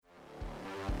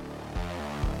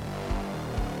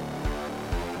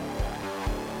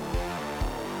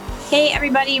Hey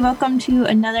everybody, welcome to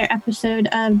another episode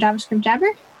of JavaScript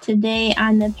Jabber. Today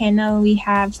on the panel we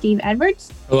have Steve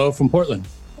Edwards. Hello from Portland.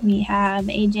 We have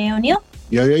AJ O'Neill.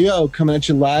 Yo, coming at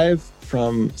you live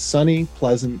from sunny,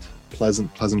 pleasant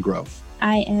Grove.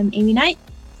 I am Amy Knight,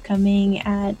 coming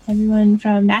at everyone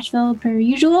from Nashville per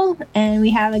usual. And we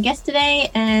have a guest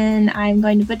today, and I'm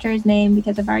going to butcher his name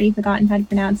because I've already forgotten how to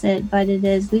pronounce it, but it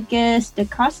is Lucas de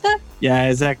Costa. Yeah,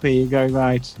 exactly. You're going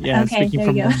right. Yeah, okay, speaking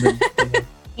from London.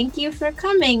 Thank you for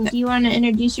coming. Do you want to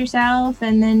introduce yourself?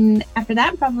 And then after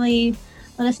that, probably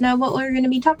let us know what we're going to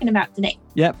be talking about today.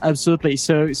 Yeah, absolutely.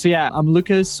 So yeah, I'm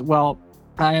Lucas. Well,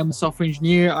 I am a software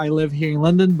engineer. I live here in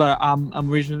London, but I'm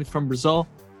originally from Brazil.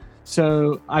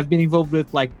 So I've been involved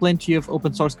with plenty of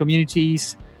open source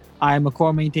communities. I'm a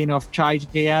core maintainer of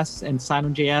Chai.js and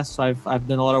Sign.js. So I've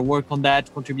done a lot of work on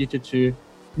that, contributed to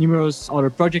numerous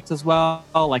other projects as well,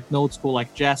 like Node School,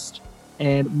 like Jest.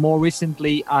 And more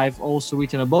recently, I've also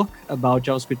written a book about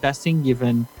JavaScript testing,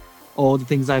 given all the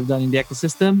things I've done in the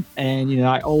ecosystem. And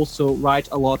I also write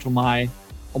a lot on my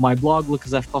blog,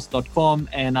 lucasfcosta.com,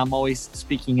 and I'm always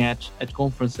speaking at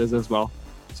conferences as well.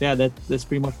 So yeah, that's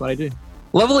pretty much what I do.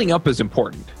 Leveling up is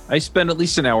important. I spend at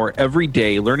least an hour every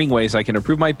day learning ways I can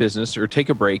improve my business or take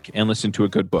a break and listen to a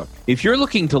good book. If you're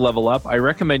looking to level up, I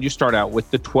recommend you start out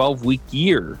with the 12-week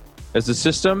year as a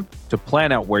system to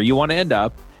plan out where you want to end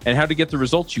up and how to get the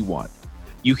results you want.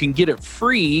 You can get it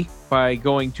free by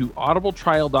going to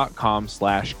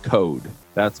audibletrial.com/code.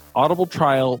 That's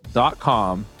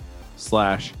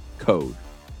audibletrial.com/code.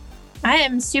 I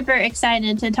am super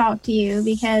excited to talk to you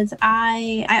because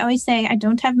I always say I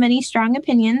don't have many strong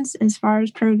opinions as far as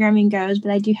programming goes,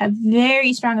 but I do have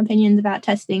very strong opinions about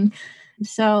testing.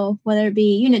 So whether it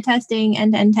be unit testing,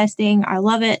 end-to-end testing, I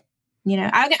love it.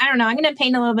 I don't know. I'm going to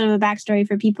paint a little bit of a backstory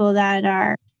for people that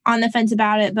are on the fence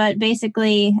about it. But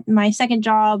basically, my second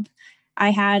job, I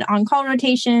had on-call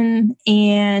rotation,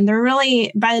 and they're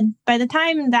really, by the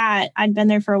time that I'd been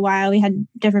there for a while, we had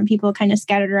different people kind of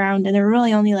scattered around, and there were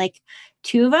really only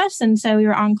two of us. And so we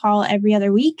were on call every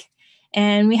other week.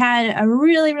 And we had a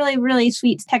really, really, really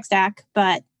sweet tech stack,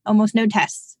 but almost no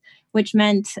tests, which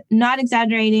meant, not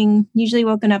exaggerating, usually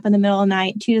woken up in the middle of the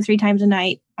night, 2 to 3 times a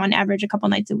night, on average a couple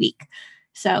nights a week.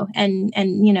 So, and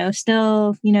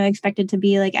still, expected to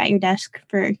be at your desk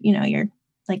for, your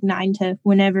 9 to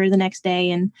whenever the next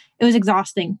day. And it was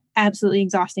exhausting, absolutely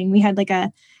exhausting. We had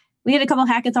a couple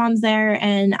hackathons there,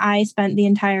 and I spent the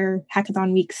entire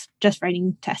hackathon weeks just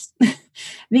writing tests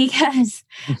because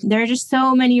there are just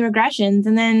so many regressions.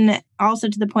 And then also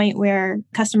to the point where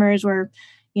customers were,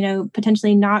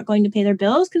 potentially not going to pay their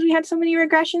bills because we had so many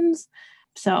regressions.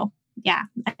 So yeah,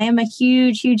 I am a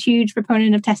huge, huge, huge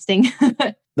proponent of testing.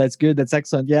 That's good. That's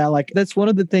excellent. Yeah, that's one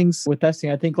of the things with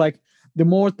testing. I think the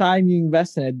more time you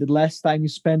invest in it, the less time you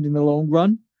spend in the long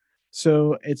run.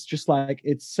 So it's just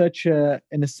it's such an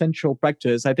essential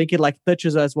practice. I think it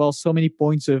touches as well so many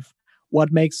points of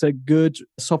what makes a good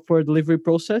software delivery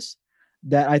process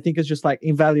that I think is just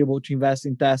invaluable to invest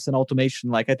in tests and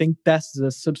automation. I think tests is a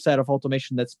subset of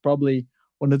automation that's probably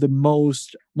one of the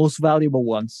most valuable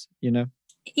ones,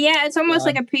 Yeah, it's almost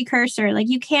like a precursor.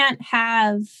 You can't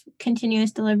have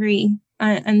continuous delivery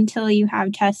until you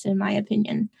have tests, in my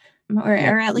opinion, or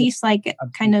at least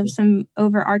kind of some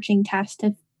overarching test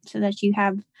so that you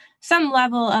have some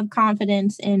level of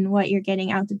confidence in what you're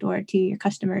getting out the door to your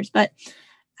customers. But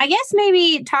I guess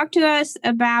maybe talk to us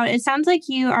about, it sounds like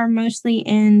you are mostly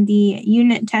in the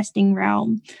unit testing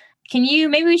realm.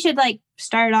 Maybe we should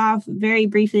start off very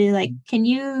briefly. Can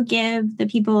you give the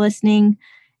people listening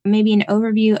maybe an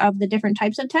overview of the different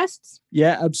types of tests?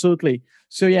 Yeah, absolutely.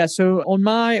 So on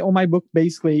my book,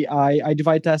 basically, I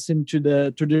divide tests into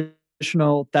the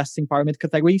traditional testing pyramid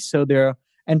categories. So there are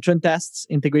end-to-end tests,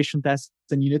 integration tests,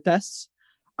 and unit tests.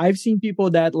 I've seen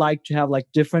people that like to have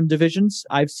different divisions.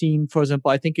 I've seen, for example,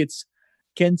 I think it's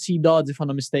Ken C. Dodds, if I'm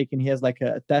not mistaken. He has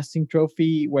a testing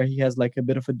trophy where he has a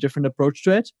bit of a different approach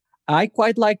to it. I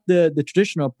quite like the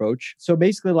traditional approach. So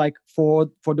basically, for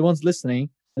the ones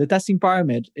listening, the testing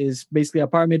pyramid is basically a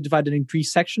pyramid divided in 3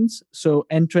 sections. So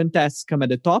end-to-end tests come at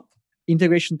the top,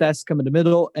 integration tests come in the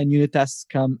middle, and unit tests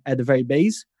come at the very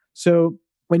base. So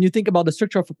when you think about the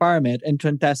structure of a pyramid,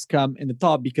 end-to-end tests come in the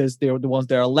top because they're the ones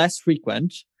that are less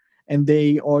frequent, and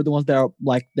they are the ones that are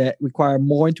that require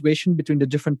more integration between the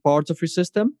different parts of your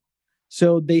system.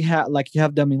 So they have you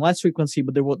have them in less frequency,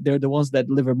 but they're the ones that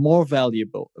deliver more value,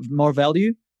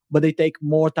 but they take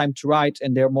more time to write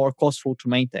and they're more costful to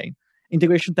maintain.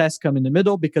 Integration tests come in the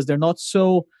middle because they're not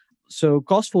so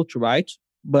costful to write,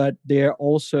 but they're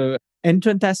also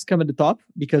end-to-end tests come at the top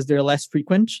because they're less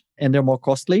frequent and they're more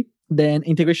costly. Then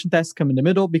integration tests come in the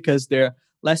middle because they're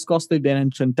less costly than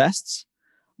end-to-end tests,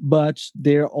 but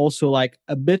they're also like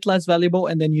a bit less valuable.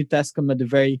 And then you test them at the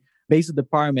very base of the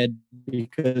pyramid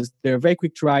because they're very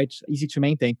quick to write, easy to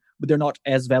maintain, but they're not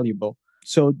as valuable.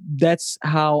 So that's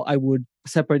how I would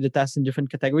separate the tests in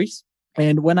different categories.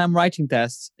 And when I'm writing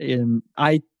tests,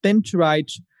 I tend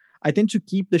to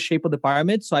keep the shape of the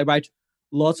pyramid. So I write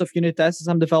lots of unit tests as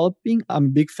I'm developing. I'm a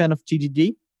big fan of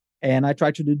TDD, and I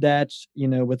try to do that,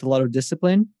 with a lot of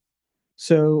discipline.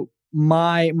 So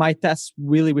my tests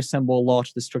really resemble a lot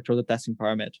the structure of the testing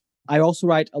pyramid. I also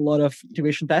write a lot of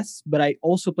integration tests, but I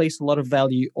also place a lot of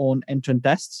value on end-to-end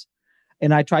tests.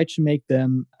 And I try to make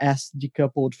them as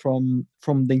decoupled from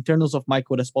the internals of my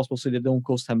code as possible so they don't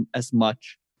cost them as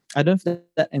much. I don't know if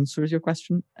that answers your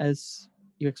question as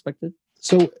you expected.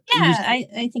 So yeah,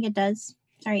 I think it does.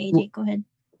 Sorry, AJ, go ahead.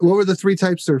 What were the 3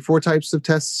 types or 4 types of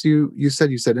tests you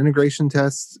said? You said integration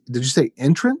tests. Did you say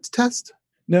entrant test?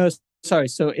 No, sorry.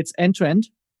 So it's end-to-end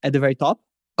at the very top.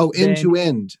 Oh,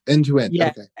 end-to-end. End-to-end. Yeah,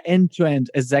 okay.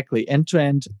 End-to-end, exactly.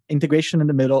 End-to-end, integration in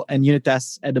the middle, and unit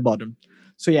tests at the bottom.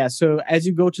 So as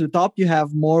you go to the top, you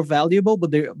have more valuable,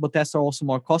 but tests are also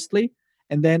more costly.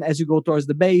 And then as you go towards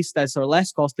the base, tests are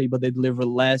less costly, but they deliver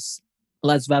less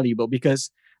valuable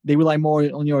because they rely more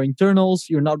on your internals.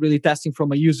 You're not really testing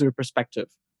from a user perspective.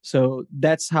 So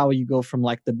that's how you go from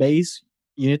like the base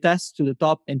unit tests to the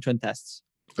top end-to-end tests.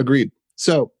 Agreed.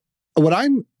 So what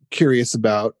I'm curious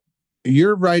about,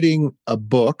 you're writing a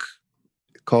book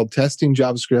called Testing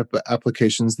JavaScript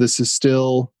Applications. This is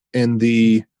still in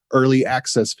the early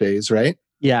access phase, right?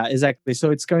 Yeah, exactly. So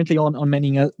it's currently on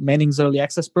Manning's early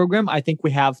access program. I think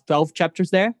we have 12 chapters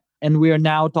there. And we are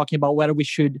now talking about whether we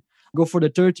should go for the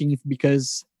 13th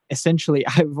because essentially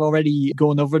I've already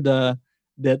gone over the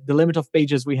limit of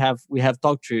pages we have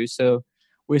talked through. So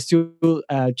we're still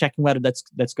checking whether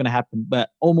that's going to happen. But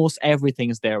almost everything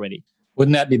is there already.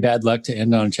 Wouldn't that be bad luck to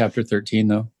end on chapter 13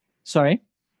 though? Sorry?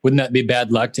 Wouldn't that be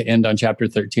bad luck to end on chapter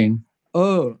 13?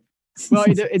 Oh, well,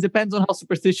 it depends on how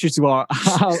superstitious you are.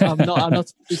 I'm not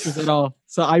superstitious at all.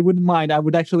 So I wouldn't mind. I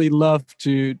would actually love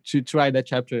to try that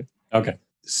chapter. Okay.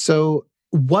 So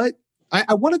what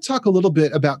I want to talk a little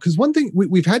bit about, because one thing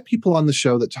we've had people on the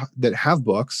show that have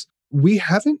books. We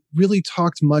haven't really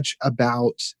talked much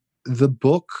about the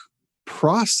book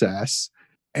process.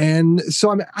 And so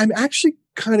I'm actually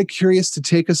kind of curious to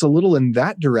take us a little in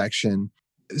that direction.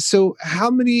 So how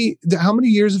many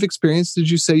years of experience did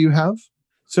you say you have?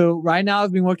 So right now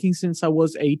I've been working since I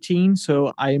was 18.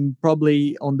 So I'm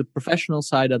probably on the professional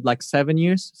side at like 7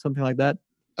 years, something like that.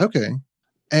 Okay.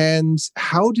 And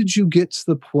how did you get to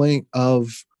the point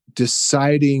of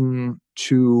deciding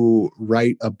to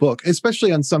write a book,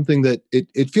 especially on something that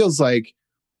it feels like,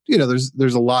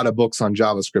 there's a lot of books on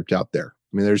JavaScript out there.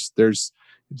 I mean, there's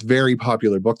it's very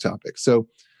popular book topic. So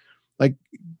like,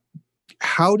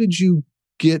 how did you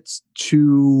get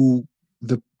to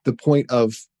the point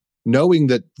of knowing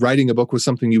that writing a book was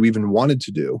something you even wanted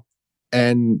to do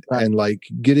and like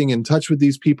getting in touch with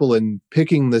these people and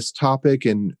picking this topic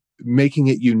and making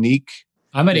it unique?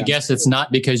 I'm going to guess it's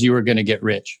not because you were going to get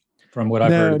rich from what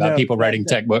I've heard about people writing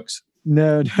tech books.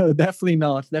 No, definitely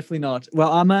not. Definitely not.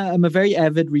 Well, I'm a very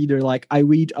avid reader. Like I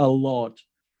read a lot.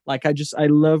 Like I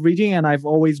love reading and I've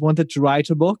always wanted to write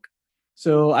a book.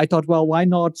 So I thought, well, why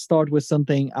not start with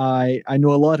something I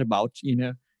know a lot about,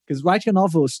 because writing a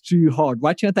novel is too hard.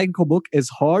 Writing a technical book is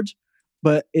hard,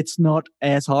 but it's not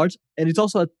as hard. And it's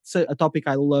also a topic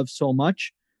I love so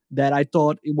much that I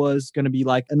thought it was going to be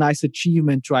like a nice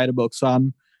achievement to write a book. So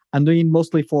I'm doing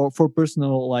mostly for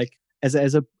personal, like as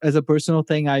a personal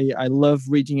thing. I love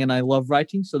reading and I love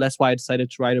writing. So that's why I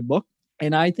decided to write a book.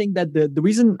 And I think that the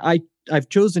reason I've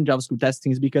chosen JavaScript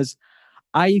testing is because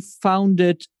I found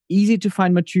it easy to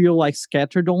find material like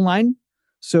scattered online.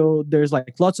 So there's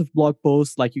like lots of blog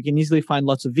posts, like you can easily find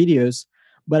lots of videos,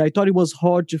 but I thought it was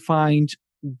hard to find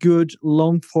good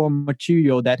long form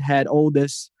material that had all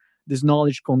this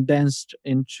knowledge condensed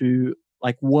into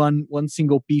like one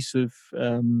single piece of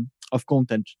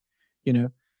content,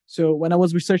 So when I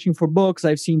was researching for books,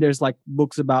 I've seen there's like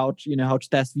books about, how to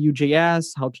test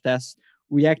Vue.js, how to test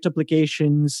React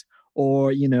applications,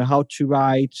 or, how to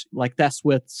write like tests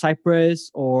with Cypress,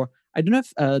 or I don't know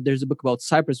if there's a book about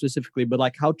Cypress specifically, but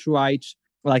like how to write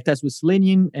like tests with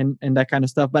Selenium and that kind of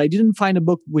stuff. But I didn't find a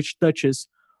book which touches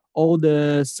all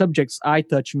the subjects I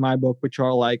touch in my book, which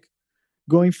are like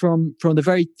going from the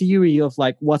very theory of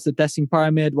like what's the testing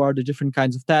pyramid, what are the different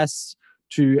kinds of tests,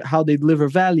 to how they deliver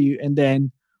value. And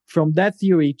then from that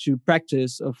theory to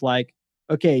practice of like,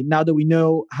 okay, now that we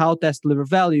know how tests deliver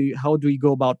value, how do we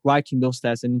go about writing those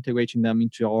tests and integrating them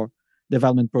into our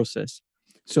development process?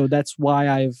 So that's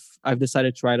why I've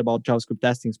decided to write about JavaScript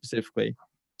testing specifically.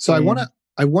 So I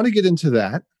want to get into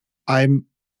that.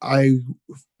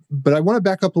 But I want to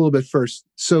back up a little bit first.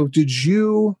 So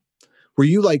were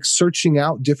you like searching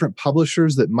out different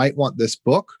publishers that might want this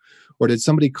book? Or did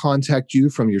somebody contact you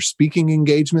from your speaking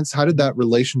engagements? How did that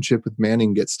relationship with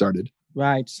Manning get started?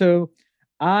 Right. So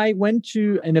I went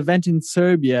to an event in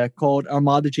Serbia called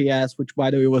Armada JS, which,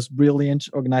 by the way, was brilliant,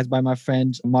 organized by my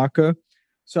friend Marco.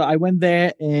 So I went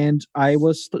there and I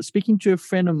was speaking to a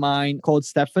friend of mine called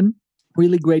Stefan,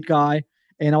 really great guy.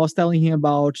 And I was telling him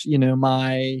about,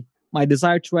 my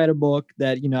desire to write a book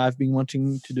that, I've been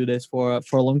wanting to do this for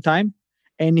a long time.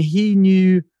 And he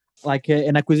knew like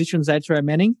an acquisitions editor at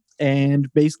Manning.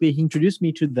 And basically he introduced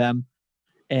me to them.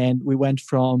 And we went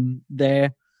from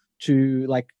there to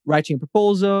like writing a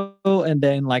proposal and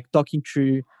then like talking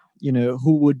to,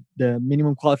 who would the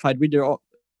minimum qualified reader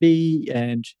be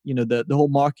and, the whole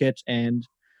market. And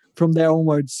from there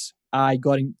onwards, I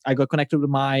got connected with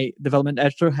my development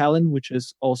editor, Helen, which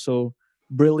is also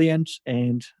brilliant.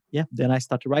 And yeah, then I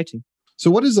started writing. So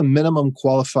what is a minimum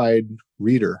qualified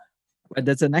reader?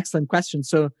 That's an excellent question.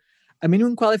 So a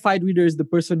minimum qualified reader is the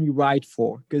person you write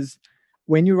for, because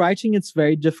when you're writing, it's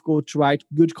very difficult to write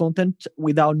good content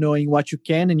without knowing what you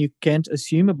can and you can't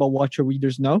assume about what your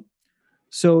readers know.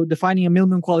 So defining a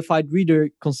minimum qualified reader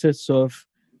consists of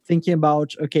thinking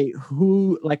about, okay,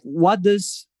 what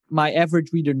does my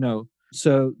average reader know?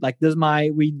 So does my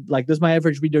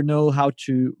average reader know how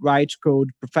to write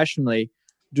code professionally?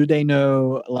 Do they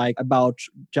know about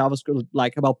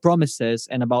JavaScript, about promises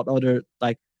and about other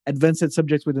advanced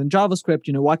subjects within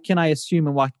JavaScript? What can I assume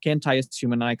and what can't I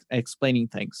assume, and explaining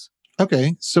things.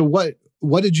 Okay. So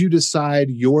what did you decide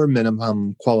your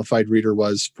minimum qualified reader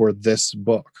was for this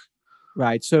book?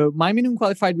 Right. So my minimum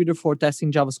qualified reader for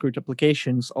testing JavaScript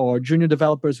applications are junior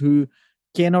developers who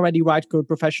can already write code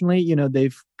professionally.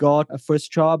 They've got a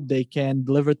first job. They can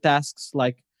deliver tasks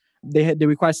they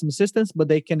require some assistance, but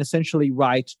they can essentially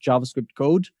write JavaScript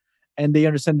code and they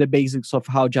understand the basics of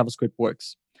how JavaScript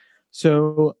works.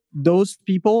 So those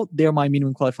people, they're my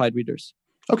minimum qualified readers.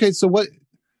 Okay. So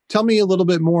tell me a little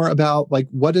bit more about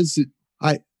what is it?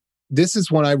 This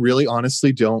is one I really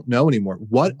honestly don't know anymore.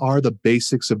 What are the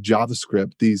basics of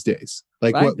JavaScript these days?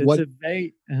 Because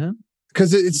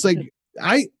it's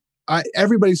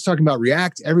everybody's talking about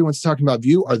React. Everyone's talking about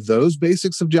Vue. Are those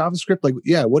basics of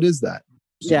JavaScript? What is that?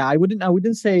 Yeah, I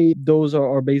wouldn't say those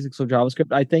are basics of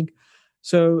JavaScript. I think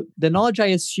so. The knowledge I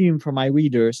assume for my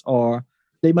readers are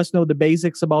they must know the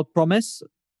basics about promises.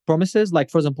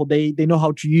 Like, for example, they know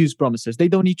how to use promises. They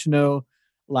don't need to know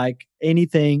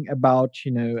anything about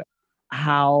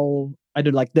how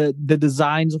the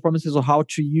designs of promises or how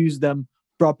to use them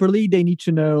properly. They need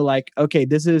to know okay,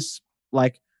 this is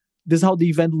how the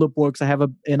event loop works. I have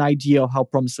an idea of how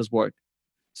promises work.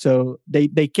 So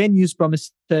they can use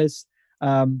promises.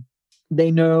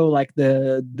 They know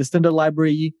the standard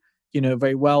library,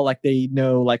 very well. They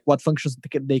know what functions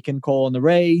they can call on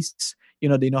arrays.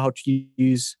 They know how to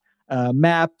use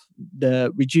map,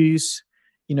 the reduce,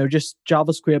 just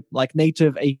JavaScript,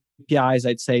 native APIs.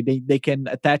 I'd say they can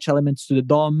attach elements to the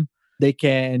DOM. They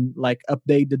can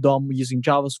update the DOM using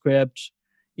JavaScript.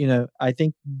 I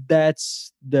think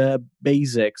that's the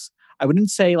basics. I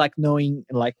wouldn't say knowing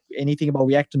anything about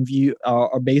React and Vue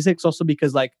are basics, also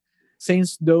because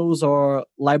since those are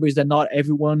libraries that not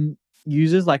everyone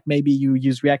uses, maybe you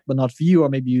use React but not Vue, or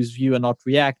maybe you use Vue and not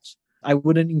React, I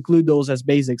wouldn't include those as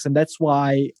basics. And that's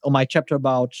why on my chapter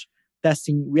about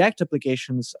testing React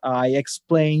applications, I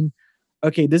explain,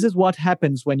 okay, this is what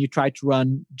happens when you try to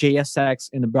run JSX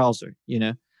in the browser,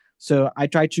 So I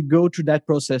try to go through that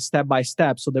process step by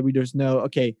step so that readers know,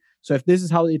 okay, so if this is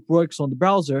how it works on the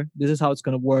browser, this is how it's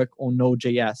going to work on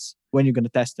Node.js when you're going to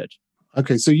test it.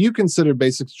 Okay, so you consider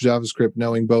basics of JavaScript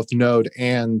knowing both Node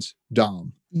and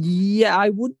DOM. Yeah, I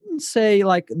wouldn't say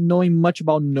knowing much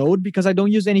about Node because I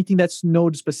don't use anything that's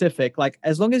Node specific.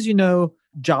 As long as you know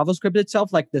JavaScript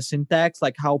itself, the syntax,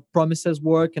 how promises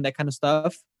work and that kind of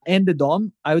stuff, and the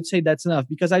DOM, I would say that's enough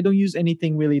because I don't use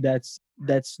anything really that's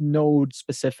Node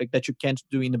specific that you can't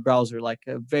do in the browser.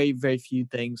 Very, very few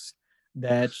things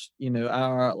that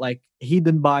are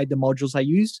hidden by the modules I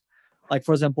use.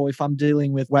 For example, if I'm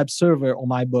dealing with web server on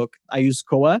my book, I use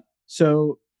Koa.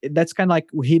 So that's kind of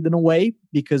hidden away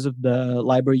because of the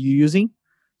library you're using.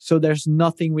 So there's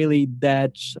nothing really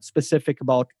that specific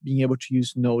about being able to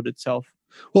use Node itself.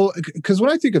 Well, because when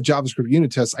I think of JavaScript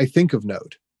unit tests, I think of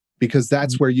Node because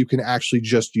that's where you can actually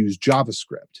just use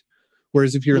JavaScript.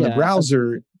 Whereas if you're in the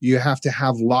browser, you have to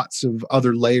have lots of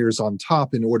other layers on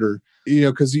top in order,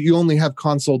 because you only have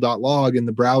console.log in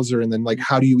the browser. And then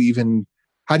how do you even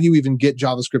how do you even get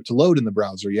JavaScript to load in the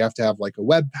browser? You have to have like a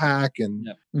Webpack and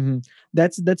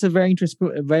That's a very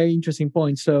interesting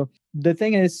point. So the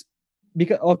thing is,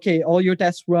 because all your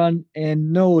tests run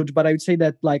in Node, but I would say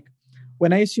that like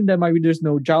when I assume that my readers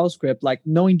know JavaScript, like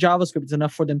knowing JavaScript is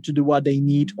enough for them to do what they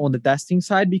need on the testing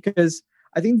side, because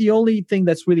I think the only thing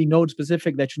that's really Node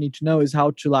specific that you need to know is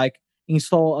how to like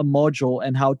install a module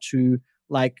and how to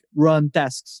like run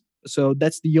tests. So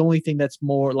that's the only thing that's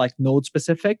more like Node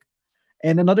specific.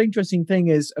 And another interesting thing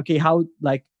is, how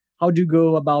do you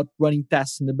go about running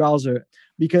tests in the browser?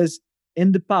 Because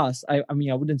in the past, I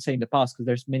wouldn't say in the past because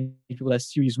there's many people that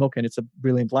still use Mocha and it's a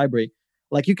brilliant library.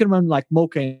 Like you can run like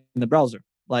Mocha in the browser.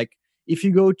 Like if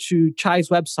you go to Chai's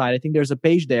website, I think there's a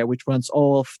page there which runs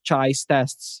all of Chai's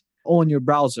tests on your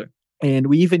browser. And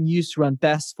we even used to run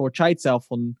tests for Chai itself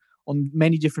on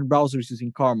many different browsers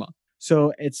using Karma.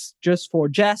 So it's just for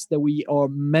Jest that we are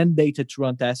mandated to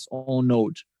run tests on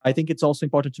Node. I think it's also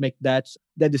important to make that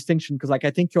distinction because like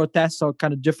I think your tests are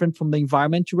kind of different from the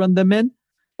environment you run them in.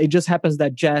 It just happens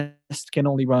that Jest can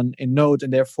only run in Node,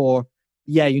 and therefore,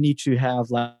 you need to have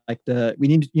you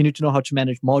need to know how to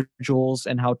manage modules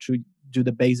and how to do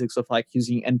the basics of like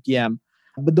using npm.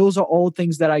 But those are all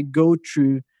things that I go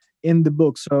through in the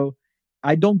book. So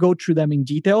I don't go through them in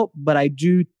detail, but I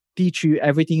do teach you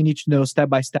everything you need to know step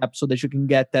by step so that you can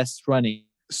get tests running.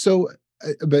 So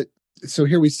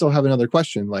here we still have another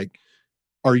question. Like,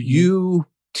 are you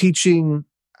teaching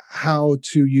how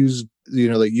to use,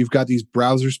 like you've got these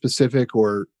browser specific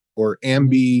or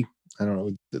Ambi, I don't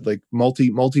know, like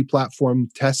multi-platform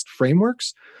test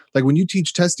frameworks? Like when you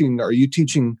teach testing, are you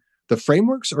teaching the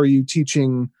frameworks or are you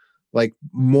teaching like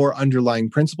more underlying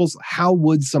principles? How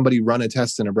would somebody run a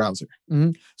test in a browser?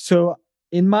 So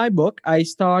in my book, I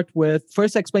start with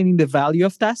first explaining the value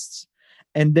of tests.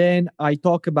 And then I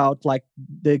talk about like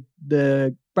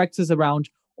the practices around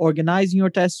organizing your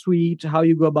test suite, how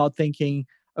you go about thinking,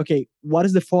 okay, what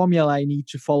is the formula I need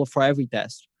to follow for every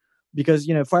test? Because,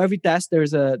 for every test,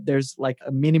 there's like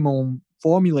a minimum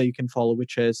formula you can follow,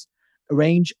 which is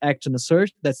arrange, act, and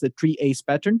assert. That's the 3 A's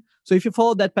pattern. So if you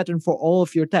follow that pattern for all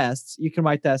of your tests, you can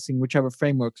write tests in whichever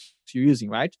frameworks you're using,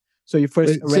 right? So you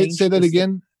first arrange. Say that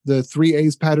again. The 3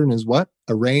 A's pattern is what?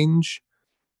 Arrange,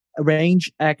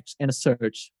 act, and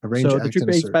assert. Arrange, so act, the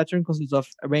 3 A's pattern consists of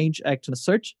arrange, act, and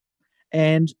assert.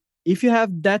 And if you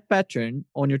have that pattern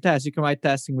on your test, you can write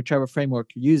tests in whichever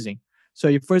framework you're using. So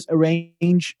you first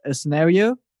arrange a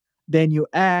scenario, then you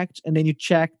act, and then you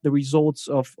check the results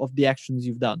of the actions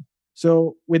you've done.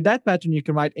 So with that pattern, you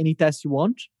can write any test you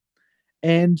want.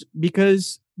 And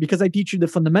because I teach you the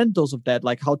fundamentals of that,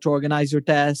 like how to organize your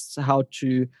tests, how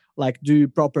to like do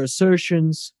proper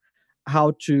assertions,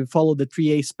 how to follow the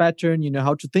 3 A's pattern,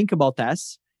 how to think about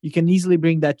tests, you can easily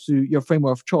bring that to your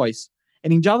framework of choice.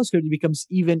 And in JavaScript, it becomes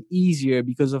even easier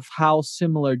because of how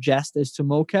similar Jest is to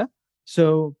Mocha.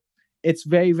 So it's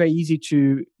very, very easy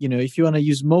to, if you want to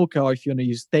use Mocha or if you want to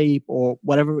use Tape or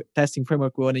whatever testing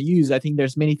framework we want to use, I think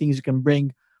there's many things you can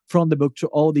bring from the book to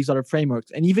all these other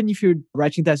frameworks. And even if you're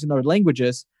writing tests in other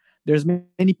languages, there's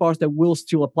many parts that will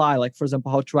still apply. Like, for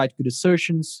example, how to write good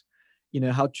assertions,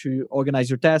 how to organize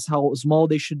your tests, how small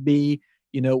they should be,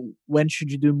 when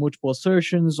should you do multiple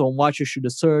assertions, on what you should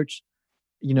assert,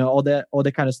 all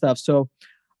that kind of stuff. So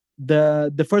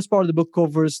the first part of the book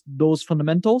covers those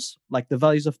fundamentals, like the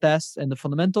values of tests and the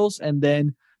fundamentals. And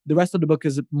then the rest of the book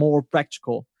is more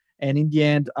practical. And in the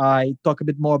end, I talk a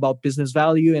bit more about business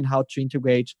value and how to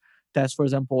integrate tests, for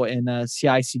example, in a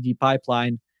CI/CD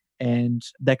pipeline and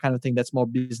that kind of thing that's more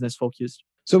business focused.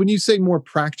 So when you say more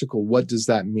practical, what does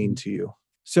that mean to you?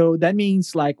 So that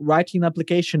means like writing an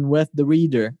application with the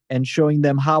reader and showing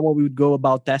them how we would go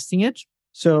about testing it.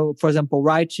 So, for example,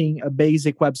 writing a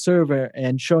basic web server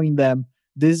and showing them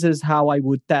this is how I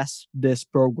would test this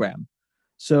program.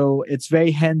 So it's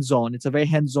very hands-on. It's a very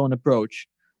hands-on approach.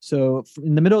 So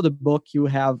in the middle of the book, you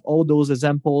have all those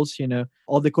examples,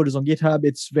 all the code is on GitHub.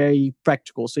 It's very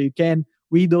practical. So you can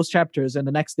read those chapters and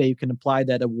the next day you can apply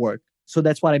that at work. So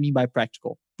that's what I mean by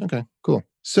practical. Okay, cool.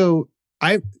 So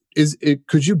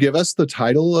could you give us the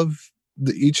title of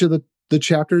each of the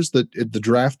chapters, the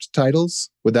draft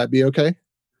titles? Would that be okay?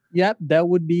 Yeah, that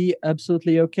would be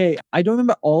absolutely okay. I don't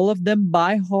remember all of them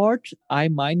by heart. I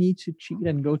might need to cheat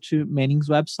and go to Manning's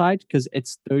website because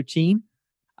it's 13.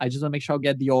 I just want to make sure I'll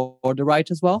get the order right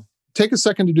as well. Take a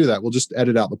second to do that. We'll just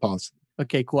edit out the pause.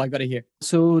 Okay, cool. I got it here.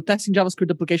 So testing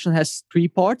JavaScript application has 3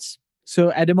 parts.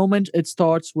 So at the moment, it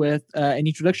starts with an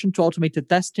introduction to automated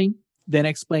testing, then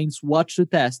explains what to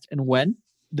test and when.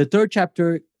 The 3rd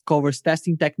chapter covers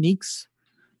testing techniques.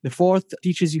 The 4th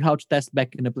teaches you how to test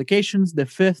backend applications. The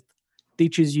 5th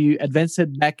teaches you advanced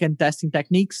backend testing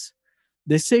techniques.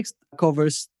 The 6th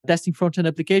covers testing front-end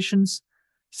applications.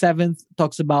 7th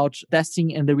talks about testing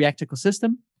in the React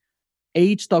ecosystem.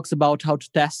 8 talks about how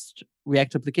to test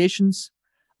React applications.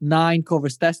 9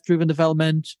 covers test-driven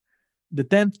development. The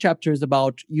 10th chapter is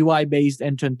about UI-based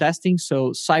end-to-end testing,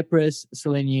 so Cypress,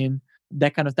 Selenium,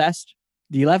 that kind of test.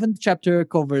 The 11th chapter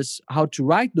covers how to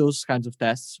write those kinds of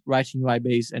tests, writing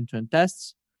UI-based end-to-end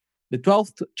tests. The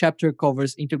 12th chapter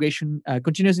covers integration,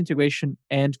 continuous integration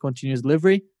and continuous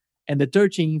delivery. And the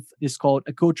 13th is called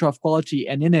A Culture of Quality.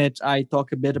 And in it, I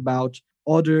talk a bit about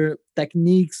other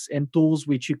techniques and tools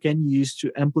which you can use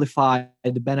to amplify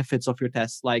the benefits of your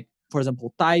tests, like, for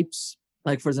example, types,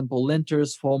 like, for example,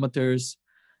 linters, formatters,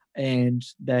 and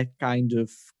that kind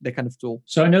of tool.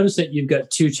 So I noticed that you've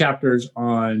got 2 chapters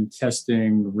on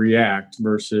testing React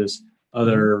versus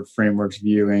other frameworks,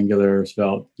 Vue, Angular,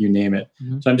 Svelte, you name it.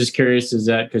 So I'm just curious, is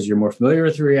that because you're more familiar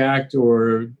with React,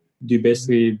 or do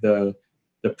basically the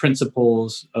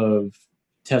principles of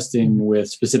testing with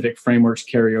specific frameworks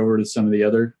carry over to some of the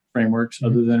other frameworks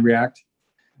other than React?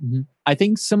 I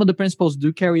think some of the principles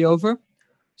do carry over.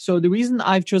 So the reason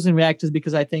I've chosen React is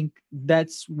because I think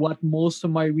that's what most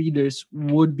of my readers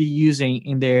would be using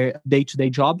in their day-to-day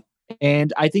job.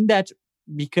 And I think that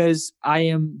because I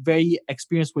am very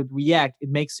experienced with React, it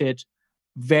makes it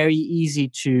very easy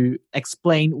to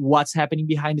explain what's happening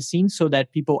behind the scenes so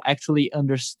that people actually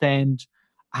understand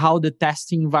how the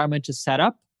testing environment is set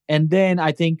up. And then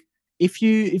I think if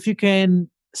you can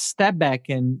step back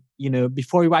and,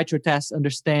 before you write your test,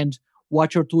 understand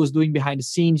what your tool is doing behind the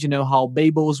scenes, how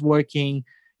Babel is working,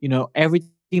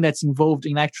 everything that's involved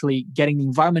in actually getting the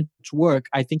environment to work,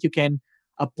 I think you can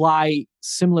apply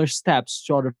similar steps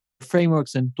to other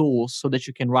frameworks and tools so that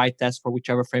you can write tests for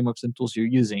whichever frameworks and tools you're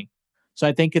using. So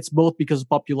I think it's both because of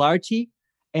popularity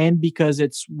and because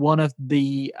it's one of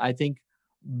the, I think,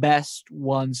 best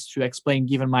ones to explain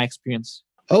given my experience.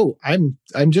 Oh, I'm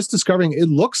just discovering, it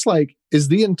looks like, is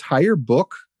the entire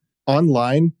book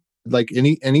online? Like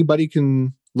anybody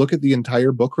can look at the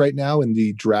entire book right now in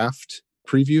the draft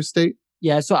preview state?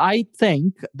 Yeah, so I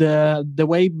think the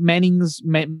way Manning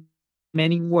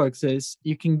works is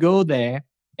you can go there,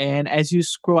 and as you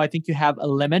scroll, I think you have a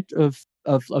limit of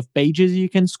pages you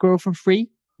can scroll for free,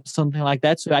 something like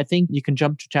that. So I think you can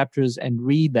jump to chapters and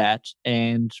read that,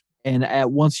 and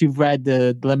once you've read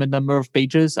the limit number of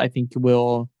pages, I think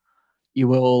you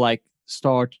will like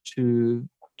start to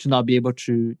not be able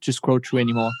to scroll through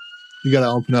anymore. You got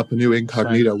to open up a new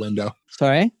incognito window.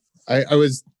 Sorry? I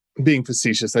was being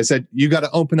facetious. I said, you got to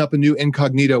open up a new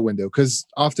incognito window, because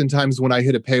oftentimes when I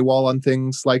hit a paywall on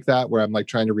things like that, where I'm like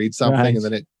trying to read something and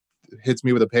then it hits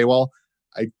me with a paywall,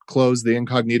 I close the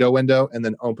incognito window and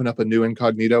then open up a new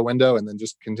incognito window and then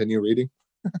just continue reading.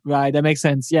 Right, that makes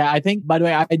sense. Yeah, I think, by the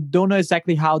way, I don't know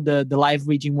exactly how the live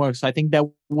reading works. So I think that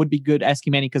would be good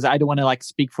asking Manny, because I don't want to like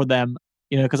speak for them,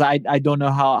 because I don't know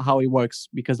how it works,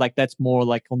 because like that's more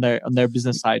like on their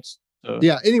business side. So.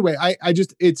 Yeah, anyway, I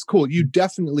just, it's cool. You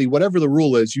definitely, whatever the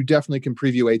rule is, you definitely can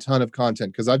preview a ton of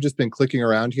content, because I've just been clicking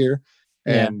around here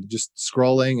and just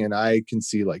scrolling, and I can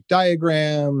see like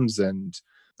diagrams and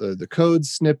the code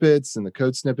snippets, and the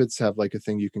code snippets have like a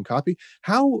thing you can copy.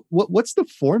 What's the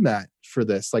format for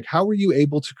this? Like, how were you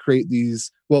able to create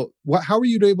these? Well, how were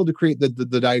you able to create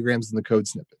the diagrams and the code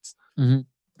snippets?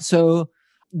 So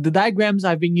the diagrams,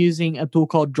 I've been using a tool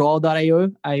called draw.io.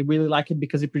 I really like it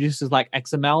because it produces like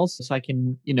XMLs, so I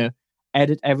can,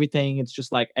 edit everything. It's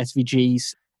just like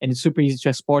SVGs, and it's super easy to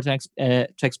export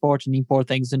and import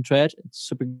things into it. It's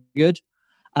super good.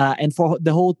 And for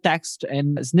the whole text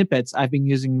and snippets, I've been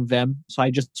using them. So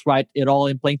I just write it all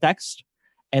in plain text,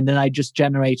 and then I just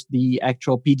generate the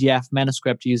actual PDF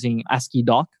manuscript using ASCII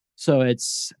doc. So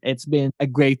it's been a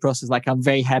great process. Like, I'm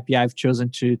very happy I've chosen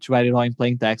to write it all in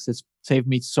plain text. It's saved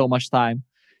me so much time,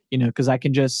 because I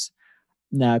can just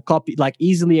copy, like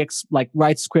easily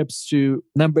write scripts to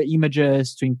number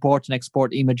images, to import and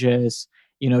export images,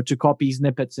 to copy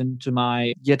snippets into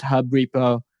my GitHub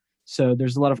repo. So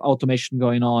there's a lot of automation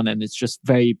going on, and it's just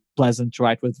very pleasant to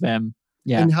write with them.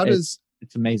 Yeah. And it's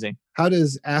amazing. How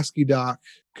does ASCII doc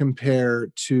compare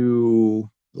to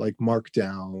like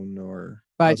Markdown or?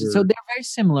 Right. So they're very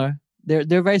similar.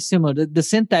 They're very similar. The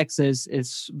syntax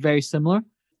is very similar.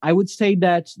 I would say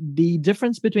that the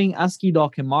difference between ASCII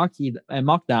doc and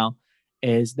Markdown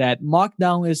is that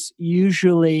Markdown is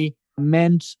usually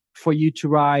meant for you to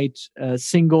write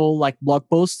single like blog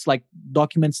posts, like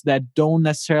documents that don't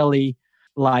necessarily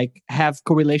like have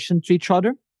correlation to each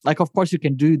other. Like, of course you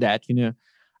can do that,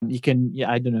 you can,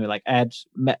 I don't know, like add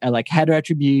like header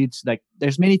attributes, like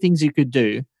there's many things you could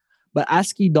do. But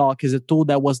ASCII doc is a tool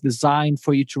that was designed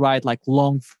for you to write like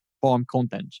long form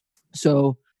content.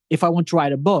 So if I want to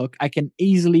write a book, I can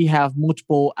easily have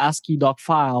multiple ASCII doc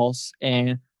files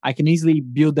and I can easily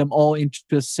build them all into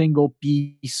a single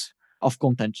piece of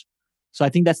content. So I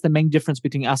think that's the main difference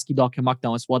between ASCII doc and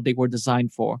Markdown, is what they were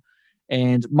designed for.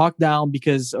 And Markdown,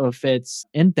 because of its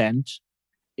intent,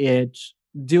 it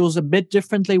deals a bit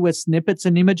differently with snippets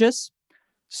and images.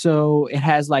 So it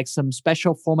has like some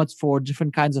special formats for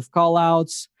different kinds of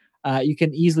callouts. You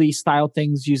can easily style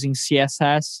things using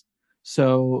CSS.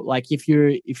 So like if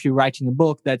you're writing a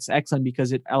book, that's excellent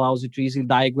because it allows you to easily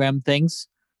diagram things,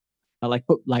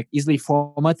 like easily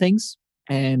format things,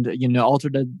 and alter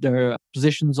the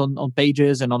positions on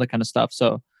pages and all that kind of stuff.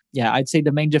 So yeah, I'd say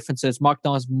the main difference is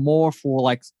Markdown is more for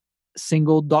like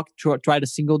single to write a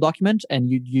single document, and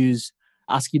you'd use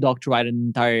ASCII doc to write an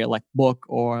entire like book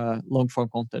or long form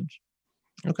content.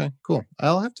 Okay, cool.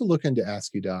 I'll have to look into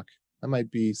ASCII doc. That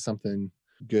might be something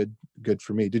good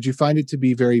for me. Did you find it to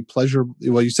be very pleasurable?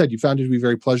 Well, you said you found it to be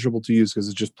very pleasurable to use because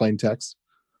it's just plain text.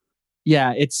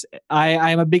 Yeah,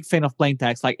 I'm a big fan of plain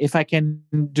text. Like if I can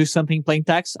do something plain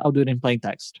text, I'll do it in plain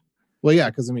text. Well, yeah,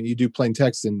 because I mean, you do plain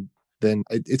text, and then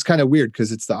it's kind of weird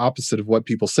because it's the opposite of what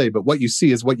people say. But what you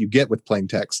see is what you get with plain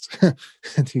text.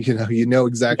 you know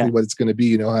exactly what it's going to be.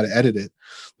 You know how to edit it.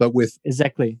 But with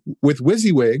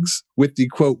WYSIWYGs, with the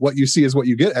quote, "What you see is what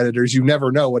you get" editors, you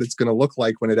never know what it's going to look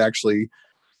like when it actually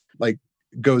like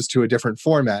goes to a different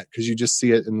format, because you just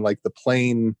see it in like the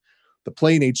plain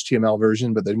HTML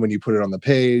version, but then when you put it on the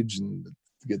page, and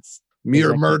it gets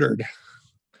murdered.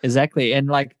 Exactly. And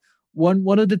like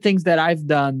one of the things that I've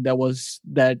done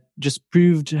that just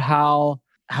proved how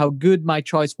good my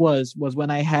choice was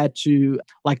when I had to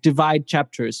like divide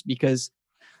chapters, because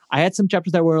I had some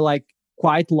chapters that were like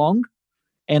quite long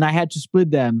and I had to split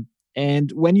them.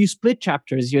 And when you split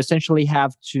chapters, you essentially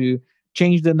have to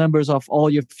change the numbers of all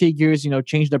your figures,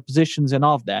 change their positions and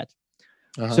all of that.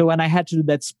 Uh-huh. So when I had to do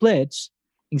that split,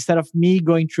 instead of me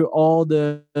going through all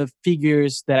the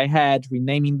figures that I had,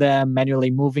 renaming them,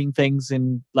 manually moving things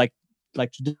in like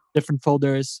to different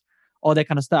folders, all that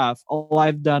kind of stuff, all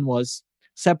I've done was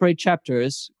separate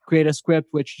chapters, create a script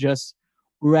which just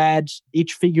read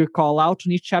each figure call out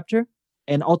on each chapter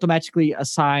and automatically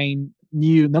assign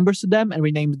new numbers to them and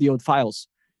rename the old files.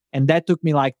 And that took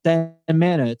me like 10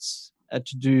 minutes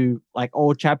to do like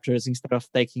all chapters instead of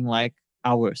taking like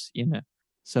hours,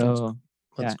 So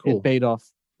that's cool. It paid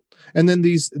off. And then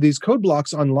these code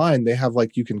blocks online, they have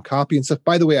like you can copy and stuff.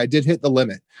 By the way, I did hit the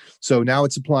limit. So now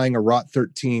it's applying a ROT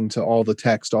 13 to all the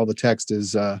text. All the text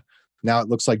is now it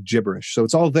looks like gibberish. So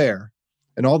it's all there.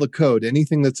 And all the code,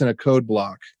 anything that's in a code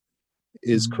block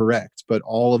is correct. But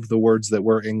all of the words that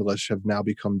were English have now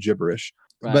become gibberish.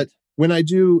 Right. But when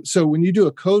you do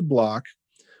a code block,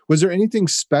 was there anything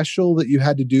special that you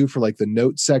had to do for like the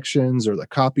note sections or the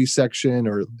copy section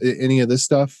or any of this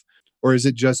stuff? Or is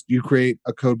it just you create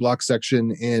a code block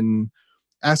section in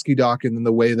ASCII doc, and then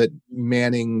the way that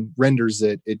Manning renders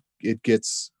it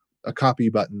gets a copy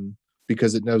button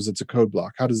because it knows it's a code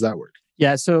block? How does that work?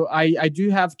 Yeah, so I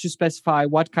do have to specify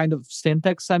what kind of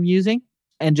syntax I'm using,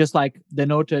 and just like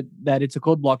denote that it's a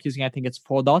code block using, I think it's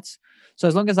 4 dots. So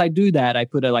as long as I do that, I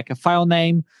put a file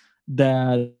name,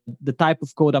 the type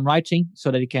of code I'm writing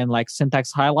so that it can like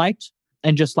syntax highlight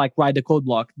and just like write the code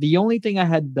block. The only thing I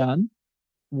had done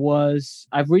was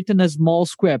I've written a small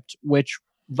script which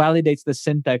validates the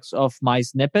syntax of my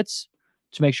snippets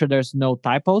to make sure there's no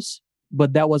typos,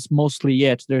 but that was mostly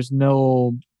it. There's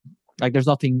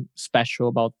nothing special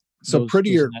about so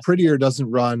prettier doesn't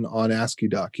run on ASCII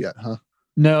doc yet, huh?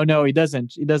 No, it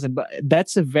doesn't. But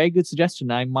that's a very good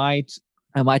suggestion. I might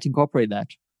incorporate that.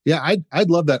 Yeah,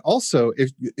 I'd love that. Also,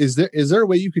 is there a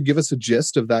way you could give us a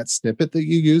gist of that snippet that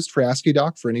you used for ASCII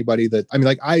doc for anybody that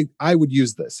I would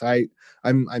use this.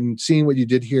 I'm seeing what you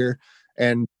did here,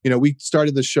 and we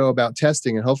started the show about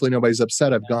testing, and hopefully nobody's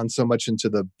upset. I've gone so much into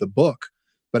the book,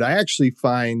 but I actually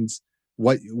find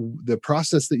the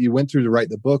process that you went through to write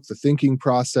the book, the thinking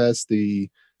process,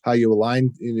 how you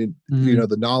align,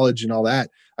 the knowledge and all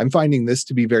that. I'm finding this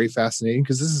to be very fascinating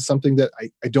because this is something that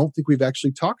I don't think we've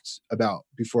actually talked about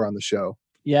before on the show.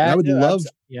 Yeah, and I would love.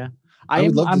 Yeah,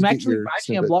 I'm actually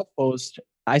writing a blog post.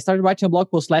 I started writing a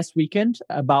blog post last weekend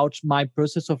about my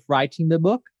process of writing the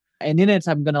book. And in it,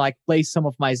 I'm going to place some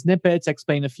of my snippets,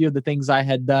 explain a few of the things I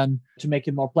had done to make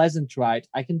it more pleasant to write.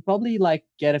 I can probably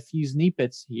get a few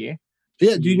snippets here.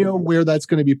 Yeah. Do you know where that's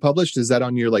going to be published? Is that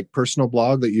on your personal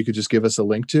blog that you could just give us a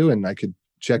link to and I could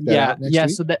check that out next week?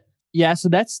 So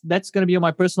that's going to be on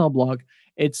my personal blog.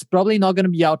 It's probably not going to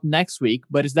be out next week,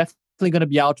 but it's definitely going to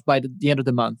be out by the end of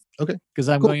the month. Okay. Because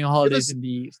I'm going on holidays in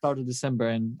the start of December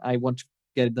and I want to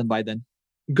get it done by then.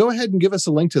 Go ahead and give us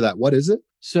a link to that. What is it?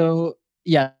 So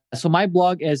Yeah. So my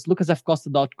blog is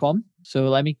lucasfcosta.com. So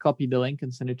let me copy the link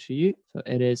and send it to you. So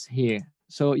it is here.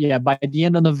 So yeah, by the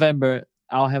end of November,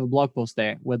 I'll have a blog post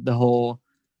there with the whole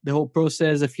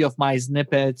process, a few of my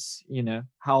snippets,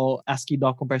 how ASCII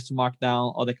doc compares to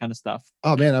Markdown, all that kind of stuff.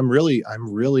 Oh man, I'm really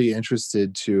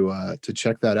interested to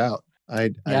check that out. I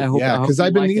hope Because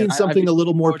I've been like needing it. something a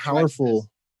little more Forward to writing this. powerful.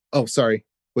 Oh, sorry.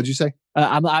 What'd you say?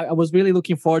 I was really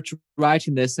looking forward to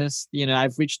writing this since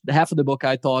I've reached half of the book.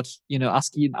 I thought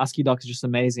ASCII doc is just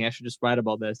amazing. I should just write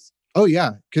about this. Oh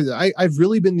yeah, because I've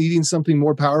really been needing something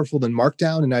more powerful than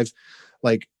Markdown, and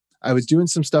I was doing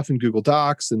some stuff in Google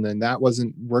Docs, and then that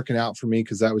wasn't working out for me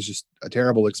because that was just a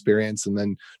terrible experience. And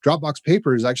then Dropbox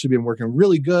Paper has actually been working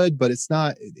really good, but it's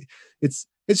not. It's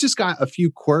just got a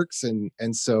few quirks,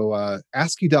 and so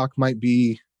ASCII doc might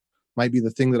be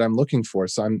the thing that I'm looking for.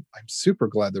 So I'm super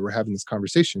glad that we're having this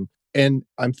conversation, and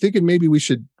I'm thinking maybe we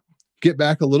should get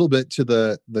back a little bit to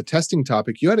the testing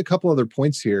topic. You had a couple other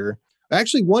points here.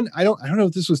 Actually, one I don't know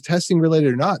if this was testing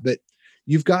related or not, but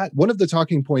you've got one of the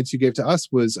talking points you gave to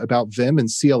us was about Vim and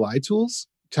CLI tools.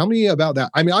 Tell me about that.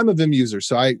 I mean, I'm a Vim user,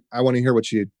 so I want to hear what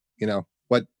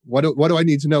what do I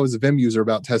need to know as a Vim user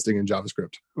about testing in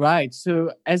JavaScript? Right.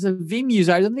 So as a Vim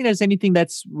user, I don't think there's anything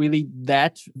that's really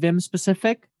that Vim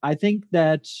specific. I think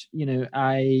that,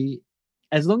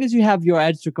 as long as you have your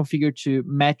editor configured to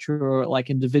match your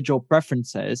individual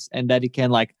preferences and that it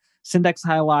can syntax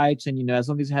highlights and, as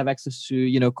long as you have access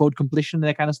to, code completion and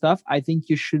that kind of stuff, I think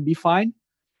you should be fine.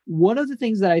 One of the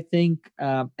things that I think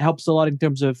helps a lot in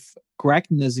terms of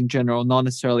correctness in general, not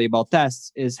necessarily about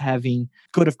tests, is having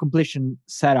code of completion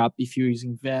set up if you're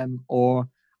using Vim, or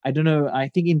I don't know, I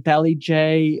think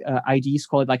IntelliJ IDEs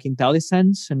call it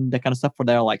IntelliSense and that kind of stuff for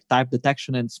their type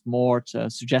detection and smart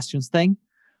suggestions thing.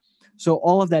 So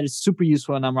all of that is super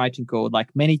useful when I'm writing code.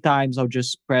 Many times I'll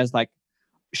just press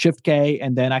Shift K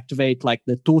and then activate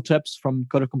the tooltips from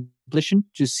code of completion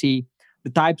to see the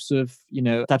types of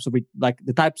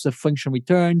the types of function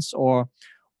returns or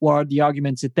what are the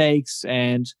arguments it takes,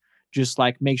 and just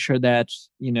make sure that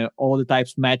all the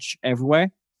types match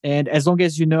everywhere. And as long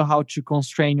as you know how to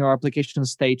constrain your application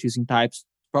state using types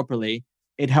properly,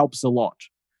 it helps a lot.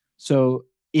 So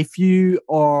if you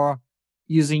are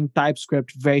using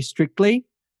TypeScript very strictly,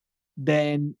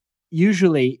 then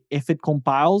usually if it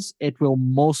compiles, it will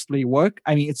mostly work.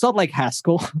 I mean, it's not like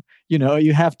Haskell.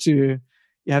 You have to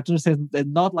understand that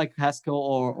not like Haskell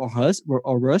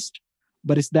or Rust,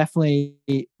 but it's definitely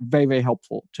very, very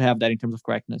helpful to have that in terms of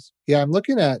correctness. Yeah, I'm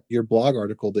looking at your blog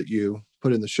article that you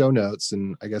put in the show notes,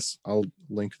 and I guess I'll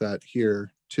link that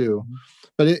here too. Mm-hmm.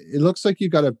 But it looks like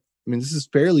you've got this is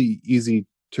fairly easy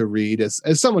to read as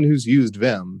someone who's used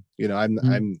Vim.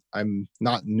 I'm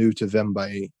not new to Vim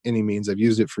by any means. I've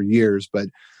used it for years, but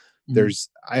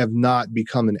I have not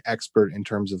become an expert in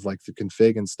terms of the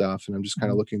config and stuff. And I'm just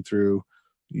kind of looking through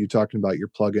you talking about your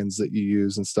plugins that you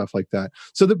use and stuff like that.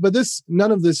 So, but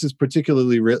none of this is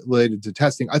particularly related to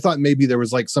testing. I thought maybe there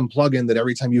was some plugin that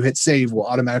every time you hit save will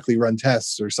automatically run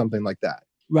tests or something like that.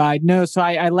 Right. No. So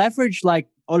I leverage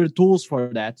other tools for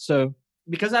that. So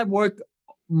because I work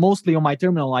mostly on my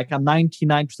terminal, I'm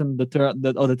 99%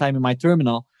 of the time in my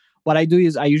terminal, what I do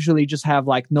is I usually just have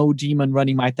no daemon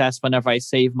running my tests whenever I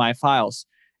save my files.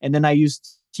 And then I use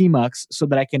Tmux so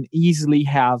that I can easily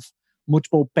have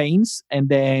multiple panes, and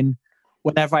then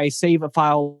whenever I save a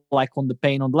file on the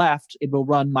pane on the left, it will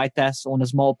run my tests on a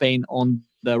small pane on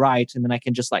the right, and then I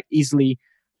can just easily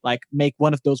make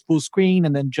one of those full screen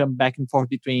and then jump back and forth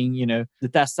between the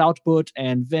test output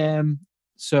and Vim.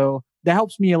 So that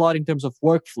helps me a lot in terms of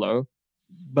workflow,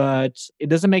 but it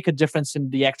doesn't make a difference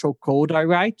in the actual code I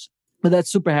write. But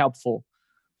that's super helpful,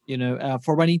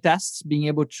 for running tests, being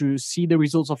able to see the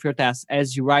results of your tests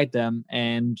as you write them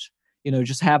and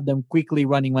just have them quickly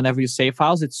running whenever you save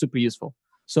files. It's super useful.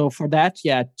 So for that,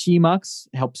 Tmux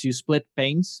helps you split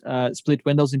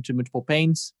windows into multiple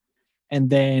panes. And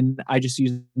then I just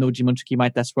use NoDaemon to keep my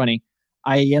tests running.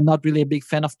 I am not really a big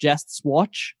fan of Jest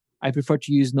Watch. I prefer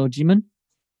to use NoDaemon.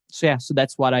 So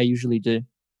that's what I usually do.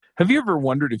 Have you ever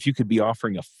wondered if you could be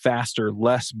offering a faster,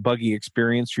 less buggy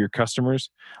experience for your customers?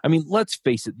 I mean, let's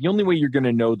face it, the only way you're going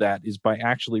to know that is by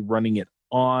actually running it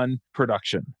on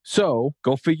production. So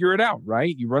go figure it out,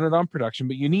 right? You run it on production,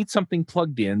 but you need something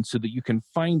plugged in so that you can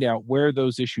find out where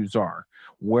those issues are,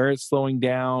 where it's slowing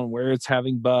down, where it's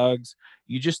having bugs.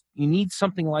 You need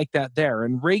something like that there.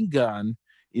 And Raygun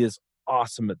is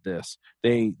awesome at this.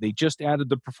 They just added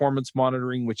the performance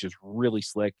monitoring, which is really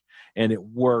slick, and it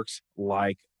works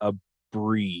like a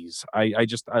breeze. I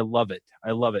love it.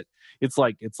 I love it. It's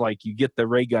like you get the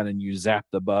ray gun and you zap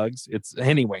the bugs.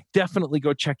 Anyway, definitely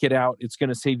go check it out. It's going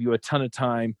to save you a ton of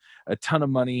time, a ton of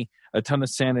money. a ton of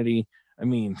sanity. I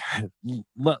mean,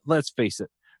 let's face it,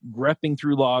 grepping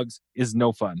through logs is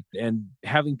no fun. And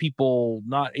having people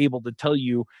not able to tell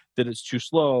you that it's too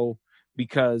slow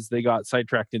because they got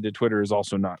sidetracked into Twitter is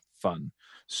also not fun.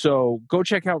 So go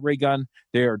check out Raygun.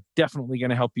 They are definitely going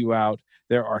to help you out.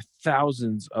 There are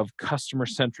thousands of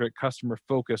customer-centric,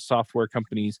 customer-focused software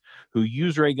companies who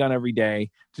use Raygun every day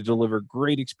to deliver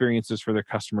great experiences for their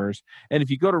customers. And if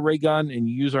you go to Raygun and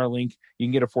you use our link, you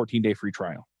can get a 14-day free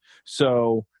trial.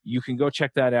 So you can go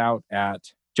check that out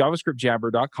at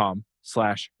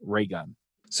javascriptjabber.com/Raygun.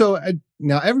 So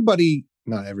now not everybody,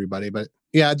 but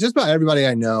yeah, just about everybody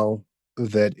I know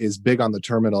that is big on the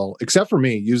terminal, except for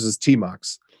me, uses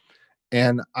tmux.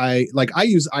 And I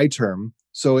use iTerm.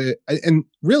 So I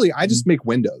just make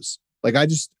windows.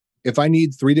 If I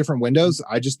need 3 different windows,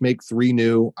 I just make 3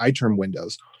 new iTerm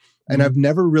windows. And I've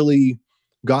never really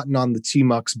gotten on the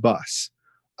tmux bus.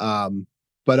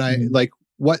 But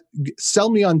sell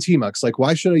me on tmux. Like,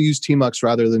 why should I use tmux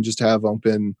rather than just have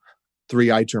open 3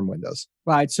 iTerm windows?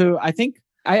 Right. So I think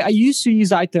I used to use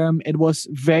iTerm. It was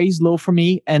very slow for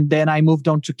me. And then I moved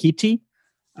on to Kitty,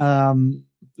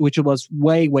 which was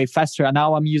way, way faster. And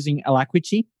now I'm using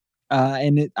Alacrity.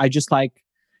 I just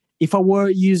if I were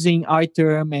using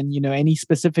iTerm and, any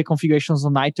specific configurations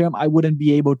on iTerm, I wouldn't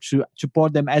be able to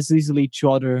port them as easily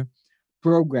to other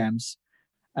programs.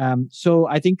 So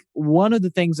I think one of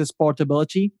the things is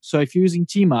portability. So if you're using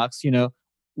tmux,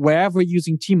 wherever you're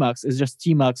using tmux is just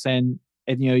tmux and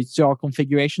it's your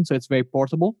configuration. So it's very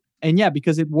portable. And yeah,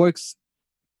 because it works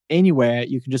anywhere,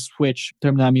 you can just switch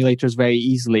terminal emulators very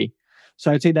easily. So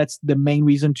I'd say that's the main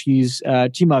reason to use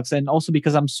tmux. And also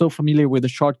because I'm so familiar with the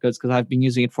shortcuts, because I've been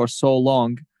using it for so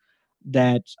long,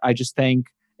 that I just think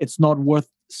it's not worth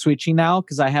switching now,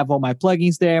 because I have all my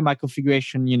plugins there. My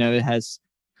configuration, it has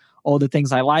all the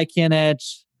things I like in it.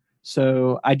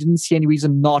 So I didn't see any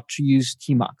reason not to use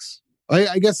tmux.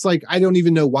 I guess I don't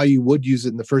even know why you would use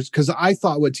it in the first, because I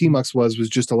thought what tmux was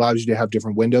just allows you to have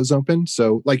different windows open.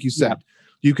 So like you said,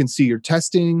 you can see your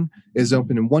testing is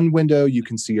open in one window. You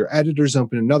can see your editors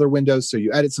open in another window. So you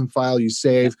edit some file, you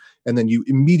save, and then you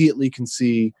immediately can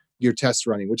see your tests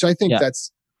running, which I think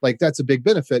that's a big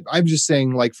benefit. I'm just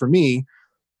saying, for me,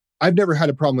 I've never had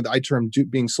a problem with iTerm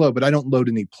being slow, but I don't load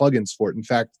any plugins for it. In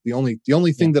fact, the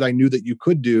only thing that I knew that you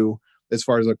could do as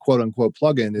far as a quote unquote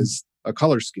plugin is a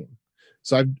color scheme.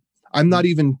 So I'm not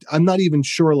even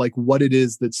sure what it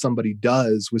is that somebody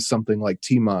does with something like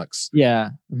tmux. Yeah.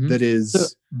 That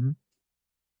is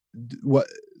what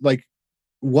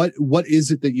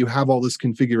is it that you have all this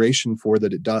configuration for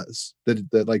that it does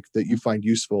that you find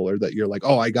useful, or that you're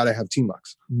oh, I got to have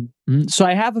tmux. So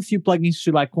I have a few plugins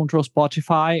to control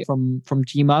Spotify from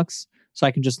tmux. So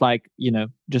I can just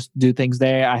just do things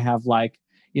there. I have my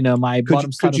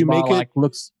bottom status bar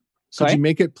looks. Could you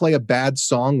make it play a bad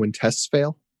song when tests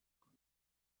fail?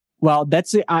 Well,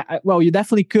 that's it. Well, you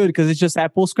definitely could, because it's just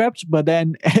Apple script, but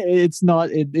then it's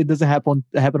not. It doesn't happen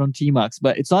on tmux,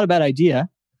 but it's not a bad idea.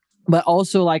 But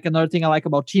also, another thing I like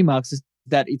about tmux is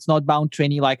that it's not bound to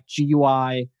any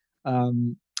GUI,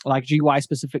 GUI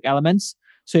specific elements.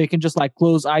 So you can just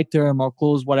close iTerm or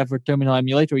close whatever terminal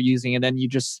emulator you're using, and then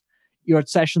your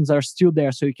sessions are still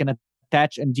there, so you can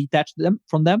attach and detach them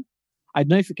from them. I don't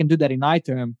know if you can do that in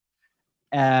iTerm.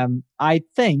 I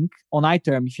think on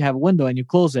iTerm, if you have a window and you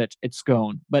close it, it's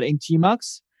gone. But in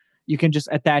tmux, you can just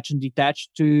attach and detach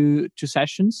to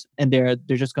sessions, and they're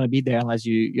just going to be there unless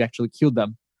you actually kill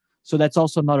them. So that's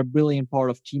also not a brilliant part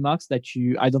of tmux that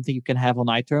I don't think you can have on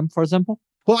iTerm, for example.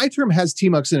 Well, iTerm has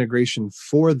tmux integration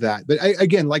for that, but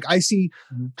I see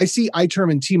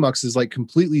iTerm and tmux as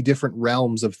completely different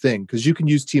realms of thing, because you can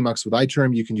use tmux with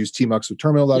iTerm, you can use tmux with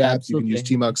terminal.apps, you can use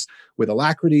tmux with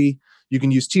Alacrity. You can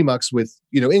use tmux with,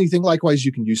 anything. Likewise,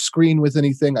 you can use screen with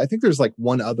anything. I think there's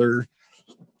one other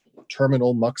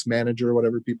terminal mux manager or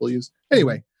whatever people use.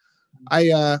 Anyway,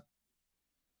 I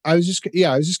was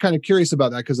just kind of curious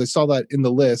about that, because I saw that in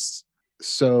the list.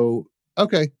 So,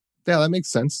 okay. Yeah, that makes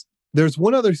sense. There's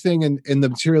one other thing in the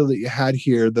material that you had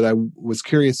here that I was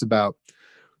curious about.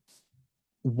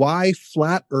 Why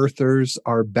flat earthers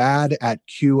are bad at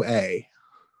QA.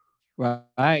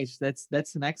 Right,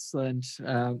 that's an excellent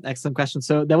question.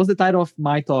 So that was the title of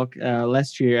my talk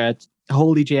last year at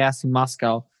Holy JS in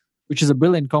Moscow, which is a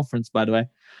brilliant conference, by the way.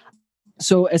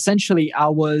 So essentially, I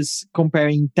was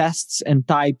comparing tests and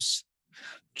types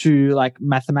to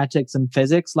mathematics and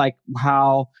physics,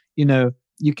 how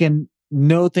you can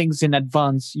know things in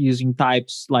advance using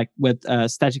types, with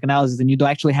static analysis, and you don't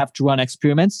actually have to run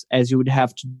experiments as you would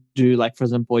have to do, for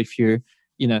example, if you're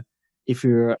if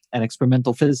you're an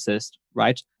experimental physicist,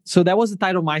 right? So that was the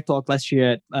title of my talk last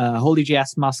year at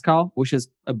HolyJS Moscow, which is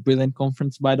a brilliant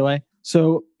conference, by the way.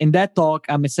 So in that talk,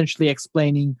 I'm essentially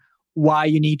explaining why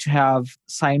you need to have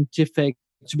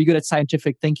to be good at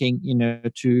scientific thinking,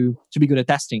 to be good at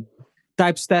testing.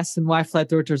 Types tests and why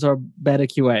flat earthers are better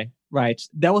QA, right?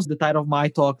 That was the title of my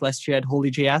talk last year at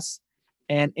HolyJS.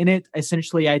 And in it,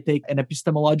 essentially, I take an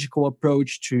epistemological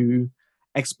approach to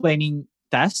explaining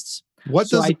tests. What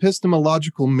does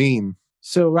epistemological mean?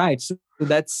 So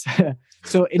that's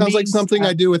so it sounds like something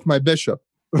I do with my bishop.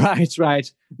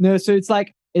 Right. No, so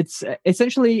it's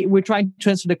essentially we're trying to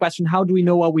answer the question: how do we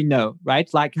know what we know? Right?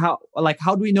 How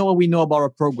do we know what we know about our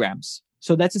programs?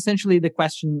 So that's essentially the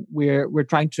question we're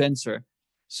trying to answer.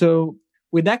 So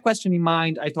with that question in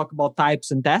mind, I talk about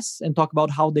types and tests and talk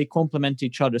about how they complement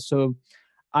each other. So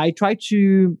I try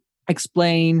to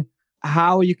explain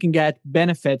how you can get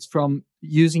benefits from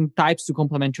using types to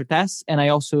complement your tests. And I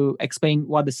also explain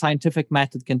what the scientific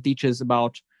method can teach us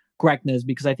about correctness,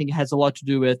 because I think it has a lot to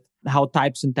do with how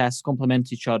types and tests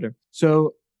complement each other.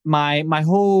 So my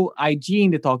whole idea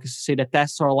in the talk is to say that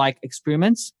tests are like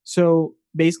experiments. So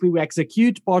basically we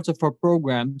execute parts of our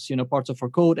programs, parts of our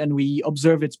code, and we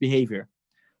observe its behavior.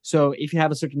 So if you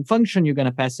have a certain function, you're going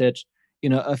to pass it,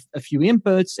 a few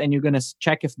inputs, and you're going to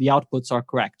check if the outputs are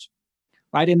correct,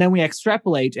 right? And then we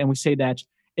extrapolate and we say that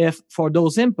if for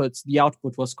those inputs, the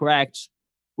output was correct,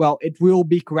 well, it will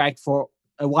be correct for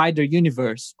a wider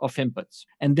universe of inputs.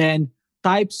 And then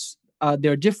types,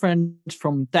 they're different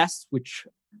from tests, which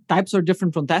types are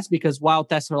different from tests because while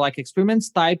tests are like experiments,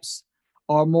 types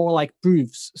are more like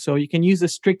proofs. So you can use a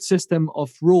strict system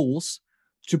of rules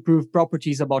to prove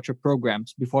properties about your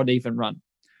programs before they even run,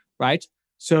 right?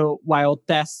 So while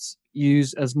tests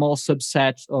use a small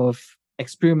subset of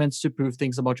experiments to prove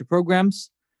things about your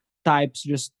programs, types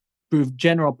just prove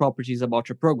general properties about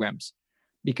your programs.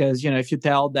 Because, if you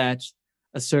tell that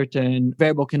a certain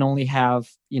variable can only have,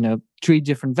 3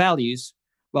 different values,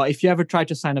 well, if you ever try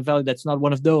to assign a value that's not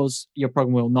one of those, your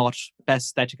program will not pass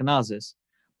static analysis.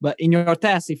 But in your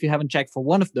test, if you haven't checked for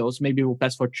one of those, maybe it will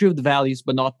pass for 2 of the values,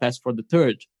 but not pass for the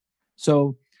 3rd.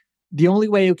 So the only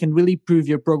way you can really prove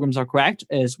your programs are correct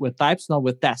is with types, not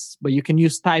with tests. But you can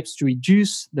use types to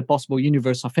reduce the possible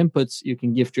universe of inputs you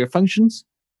can give to your functions.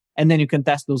 And then you can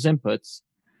test those inputs,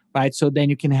 right? So then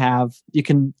you can have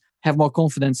more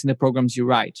confidence in the programs you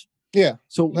write. Yeah,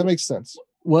 so that makes sense.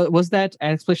 Was that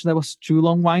an explanation that was too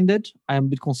long-winded? I'm a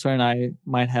bit concerned I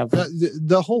might have.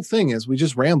 The whole thing is we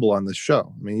just ramble on this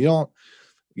show. I mean, you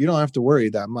don't have to worry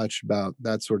that much about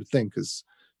that sort of thing because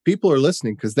people are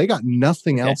listening because they got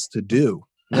nothing else to do.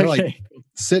 They're like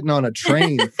sitting on a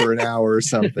train for an hour or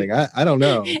something. I don't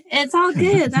know. It's all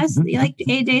good. That's like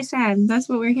AJ said. That's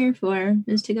what we're here for,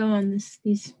 is to go on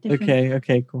these different...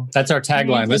 Okay, cool. That's our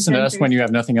tagline. Listen to us when you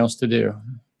have nothing else to do.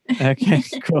 Okay,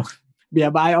 cool. Yeah,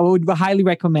 but I would highly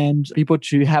recommend people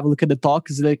to have a look at the talk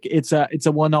because it's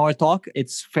a 1 hour talk.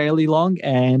 It's fairly long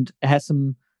and it has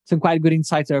some quite good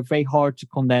insights that are very hard to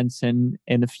condense in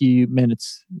a few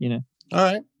minutes. All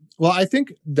right. Well, I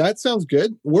think that sounds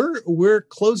good. We're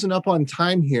closing up on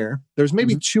time here. There's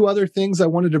maybe 2 other things I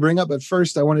wanted to bring up, but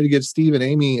first I wanted to give Steve and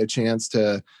Amy a chance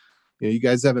to. You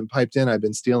guys haven't piped in. I've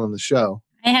been stealing the show.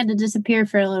 I had to disappear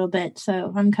for a little bit,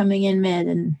 so I'm coming in mid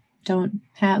and don't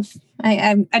have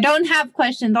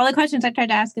questions. All the questions I tried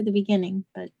to ask at the beginning,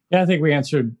 but yeah, I think we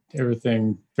answered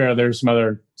everything fair. There's some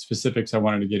other specifics I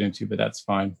wanted to get into, but that's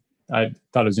fine. I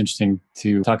thought it was interesting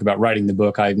to talk about writing the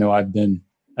book. I know I've been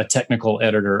a technical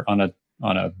editor on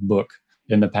a book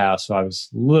in the past, so I was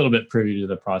a little bit privy to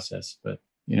the process. But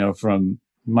from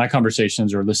my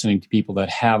conversations or listening to people that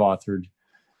have authored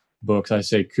books, I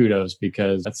say kudos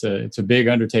because it's a big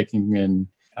undertaking, and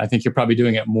I think you're probably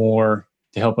doing it more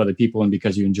to help other people and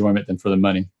because you enjoy it than for the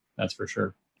money. That's for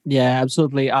sure. Yeah,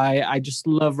 absolutely. I just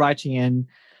love writing, and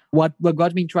what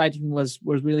got me into writing was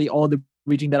really all the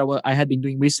reading that I had been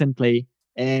doing recently.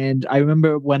 And I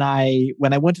remember when I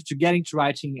wanted to get into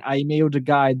writing, I mailed a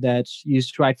guy that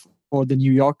used to write for the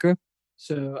New Yorker.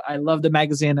 So I loved the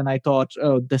magazine, and I thought,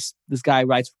 oh, this guy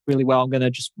writes really well. I'm gonna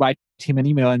just write him an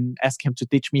email and ask him to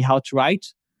teach me how to write.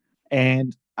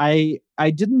 And I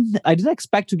didn't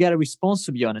expect to get a response,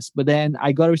 to be honest. But then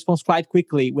I got a response quite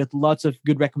quickly with lots of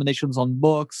good recommendations on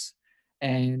books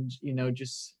and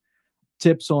just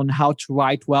tips on how to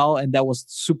write well, and that was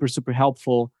super, super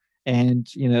helpful. And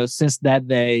since that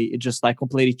day, it just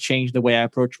completely changed the way I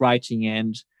approach writing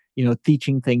and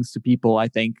teaching things to people. I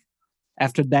think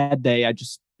after that day, I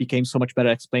just became so much better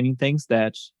at explaining things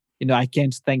that I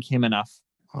can't thank him enough.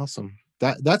 Awesome.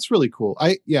 That's really cool.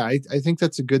 I think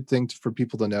that's a good thing for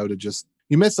people to know, to just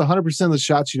you miss 100% of the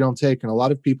shots you don't take. And a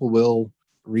lot of people will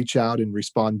reach out and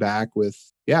respond back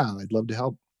with, yeah, I'd love to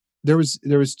help. There was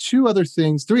three other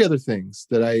things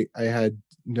that I had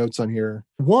notes on here.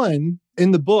 One,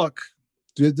 in the book,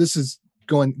 this is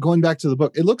going back to the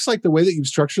book. It looks like the way that you've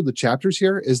structured the chapters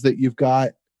here is that you've got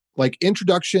like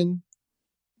introduction,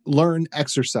 learn,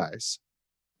 exercise,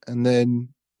 and then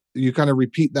you kind of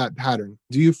repeat that pattern.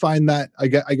 Do you find that, I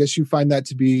guess you find that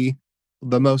to be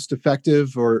the most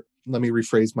effective? Or let me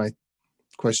rephrase my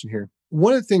question here.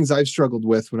 One of the things I've struggled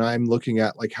with when I'm looking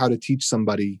at like how to teach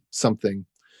somebody something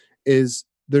is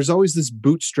there's always this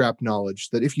bootstrap knowledge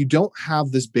that if you don't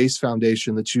have this base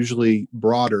foundation that's usually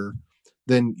broader,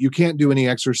 then you can't do any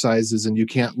exercises and you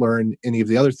can't learn any of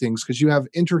the other things because you have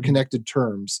interconnected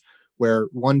terms where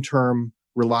one term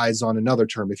relies on another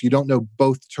term. If you don't know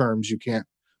both terms, you can't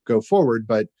go forward,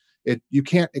 but you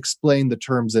can't explain the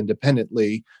terms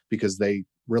independently because they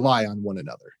rely on one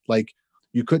another. Like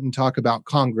you couldn't talk about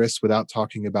Congress without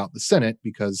talking about the Senate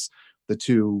because the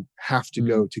two have to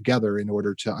go together in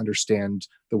order to understand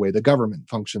the way the government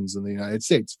functions in the United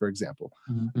States, for example.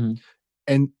 Mm-hmm.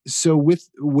 And so with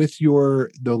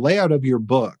the layout of your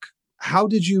book, how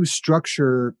did you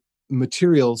structure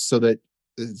materials so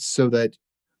that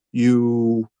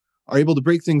you are able to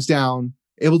break things down,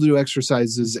 able to do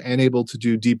exercises, and able to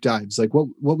do deep dives? Like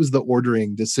what was the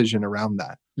ordering decision around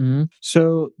that? Mm-hmm.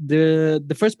 So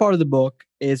the first part of the book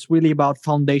is really about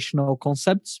foundational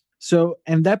concepts. So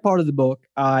in that part of the book,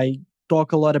 I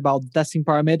talk a lot about the testing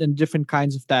pyramid and different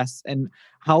kinds of tests and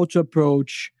how to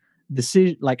approach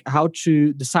how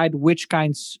to decide which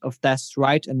kinds of tests to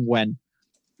write and when.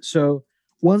 So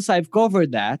once I've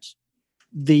covered that,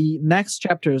 the next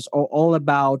chapters are all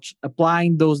about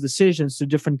applying those decisions to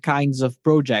different kinds of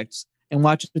projects and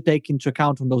what to take into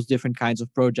account on those different kinds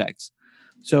of projects.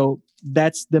 So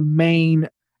that's the main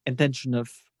intention of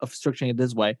structuring it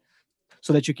this way,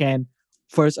 so that you can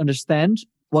first understand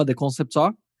what the concepts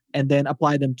are and then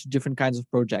apply them to different kinds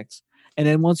of projects. And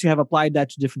then once you have applied that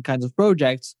to different kinds of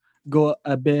projects, go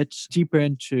a bit deeper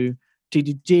into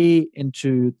TDD,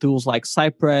 into tools like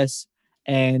Cypress,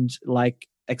 and like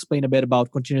explain a bit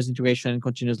about continuous integration and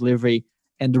continuous delivery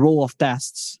and the role of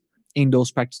tests in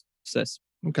those practices.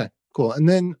 Okay, cool. And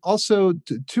then also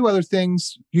two other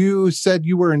things. You said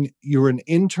you were an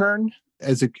intern.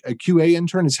 As a QA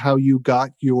intern is how you got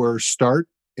your start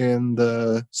in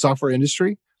the software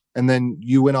industry. And then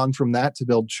you went on from that to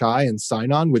build Chai and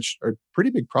Sign-On, which are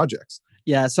pretty big projects.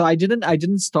 Yeah, so I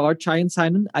didn't start Chai and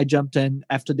Sign-On. I jumped in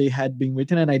after they had been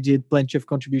written, and I did plenty of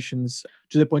contributions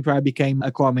to the point where I became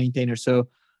a core maintainer. So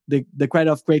the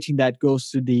credit of creating that goes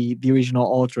to the original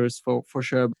authors for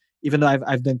sure, even though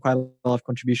I've done quite a lot of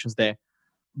contributions there.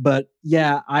 But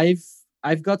yeah,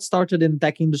 I've got started in the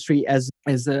tech industry as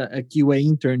a QA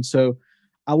intern. So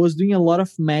I was doing a lot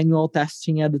of manual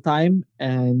testing at the time,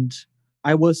 and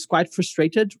I was quite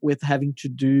frustrated with having to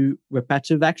do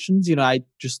repetitive actions. I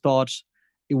just thought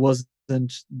it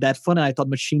wasn't that fun, and I thought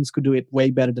machines could do it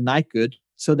way better than I could.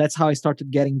 So that's how I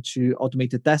started getting to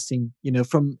automated testing.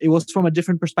 It was from a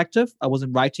different perspective. I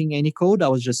wasn't writing any code. I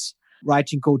was just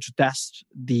writing code to test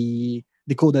the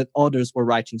code that others were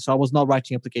writing. So I was not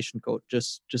writing application code,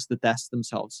 just the tests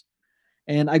themselves.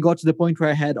 And I got to the point where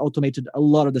I had automated a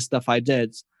lot of the stuff I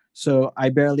did. So I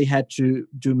barely had to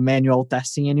do manual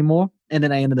testing anymore. And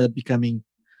then I ended up becoming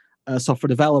a software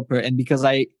developer. And because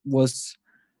I was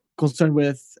concerned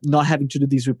with not having to do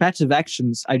these repetitive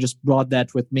actions, I just brought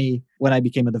that with me when I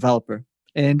became a developer.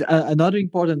 And another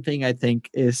important thing, I think,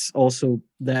 is also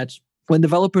that when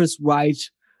developers write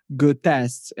good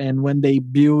tests and when they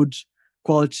build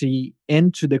quality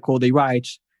into the code they write,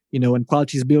 when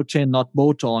quality is built in, not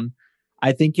bolt on,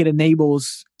 I think it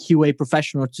enables QA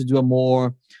professionals to do a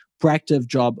more proactive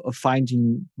job of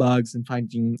finding bugs and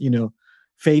finding,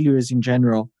 failures in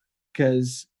general.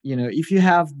 Because, if you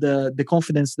have the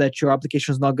confidence that your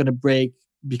application is not going to break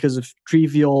because of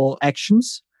trivial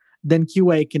actions, then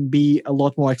QA can be a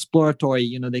lot more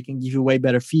exploratory. They can give you way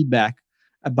better feedback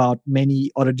about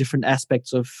many other different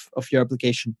aspects of your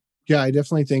application. Yeah, I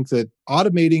definitely think that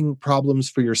automating problems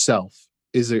for yourself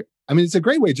it's a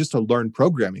great way just to learn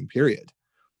programming, period.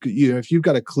 If you've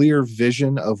got a clear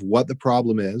vision of what the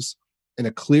problem is and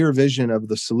a clear vision of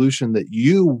the solution that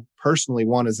you personally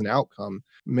want as an outcome,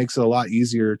 it makes it a lot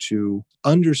easier to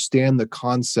understand the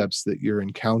concepts that you're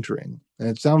encountering. And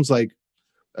it sounds like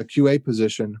a QA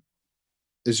position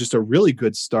is just a really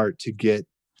good start to get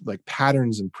like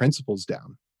patterns and principles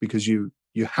down, because you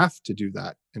have to do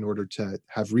that in order to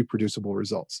have reproducible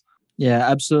results. Yeah,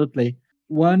 absolutely.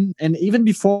 And even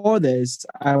before this,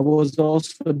 I was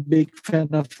also a big fan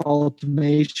of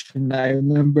automation. I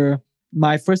remember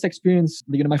my first experience,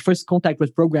 my first contact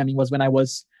with programming was when I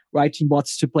was writing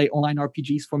bots to play online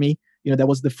RPGs for me. That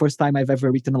was the first time I've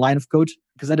ever written a line of code.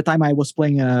 Because at the time I was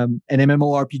playing an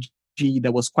MMORPG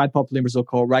that was quite popular in Brazil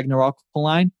called Ragnarok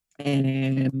Online.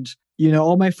 And,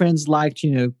 all my friends liked,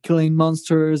 killing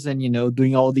monsters and,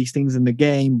 doing all these things in the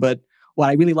game. But what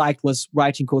I really liked was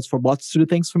writing codes for bots to do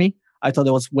things for me. I thought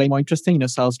that was way more interesting.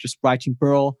 So I was just writing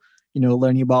Perl,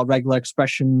 learning about regular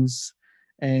expressions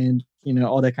and,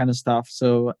 all that kind of stuff.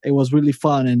 So it was really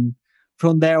fun. And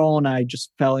from there on, I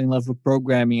just fell in love with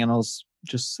programming, and I was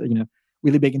just,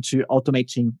 really big into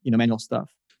automating, manual stuff.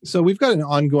 So we've got an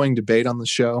ongoing debate on the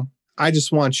show. I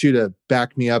just want you to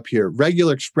back me up here.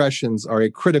 Regular expressions are a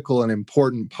critical and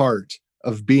important part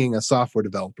of being a software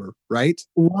developer, right?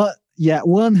 What? Yeah,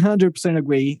 100%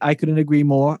 agree. I couldn't agree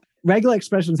more. Regular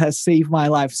expressions has saved my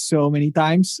life so many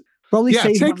times. Probably yeah,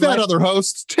 take that, other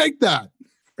hosts. Take that.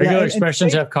 Regular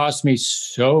expressions have cost me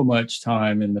so much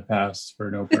time in the past for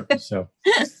no purpose. So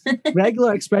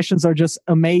regular expressions are just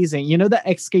amazing. The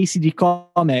XKCD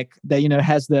comic that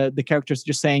has the characters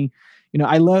just saying,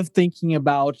 I love thinking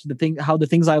about how the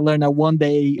things I learn are one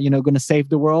day, going to save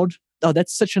the world. Oh,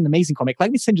 that's such an amazing comic. Let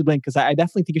me send you the link because I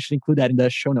definitely think you should include that in the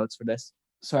show notes for this.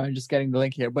 Sorry, I'm just getting the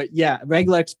link here. But yeah,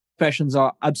 regular expressions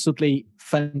are absolutely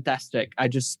fantastic. I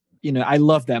just, I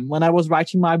love them. When I was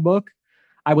writing my book,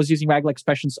 I was using regular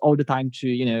expressions all the time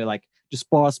to, just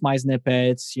parse my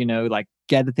snippets,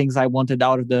 get the things I wanted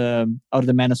out of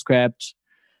the manuscript.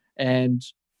 And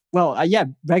yeah,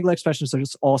 regular expressions are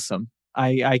just awesome.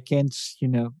 I can't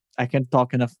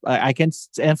talk enough. I can't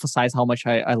emphasize how much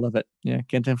I love it. Yeah, I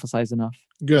can't emphasize enough.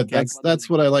 Good. That's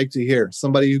what I like to hear.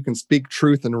 Somebody who can speak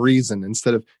truth and reason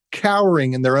instead of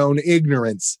cowering in their own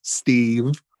ignorance,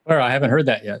 Steve. Well, I haven't heard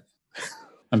that yet.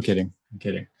 I'm kidding.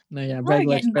 No, yeah,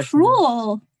 regular expressions.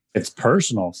 Cruel. It's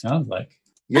personal, sounds like.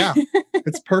 Yeah,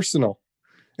 it's personal.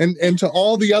 And to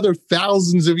all the other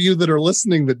thousands of you that are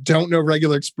listening that don't know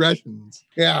regular expressions.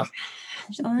 Yeah.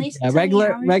 Only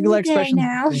regular expressions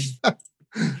now.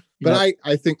 But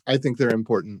I think they're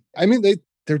important. I mean,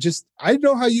 they're just, I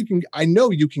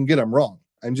know you can get them wrong.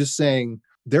 I'm just saying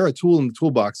they're a tool in the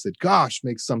toolbox that, gosh,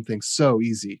 makes something so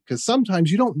easy. Because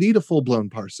sometimes you don't need a full-blown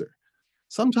parser.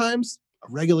 Sometimes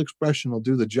a regular expression will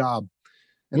do the job.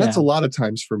 And that's a lot of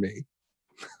times for me.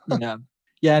 No,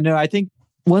 I think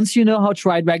once you know how to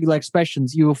write regular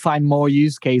expressions, you will find more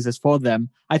use cases for them.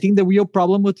 I think the real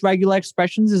problem with regular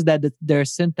expressions is that their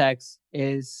syntax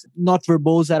is not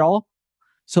verbose at all.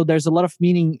 So there's a lot of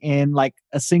meaning in like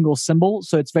a single symbol.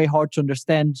 So it's very hard to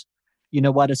understand,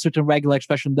 what a certain regular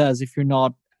expression does if you're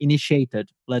not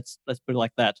initiated. Let's put it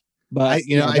like that. But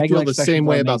I feel the same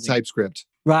way about TypeScript.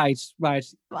 Right.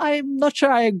 I'm not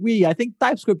sure I agree. I think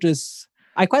TypeScript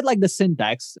I quite like the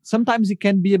syntax. Sometimes it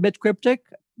can be a bit cryptic,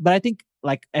 but I think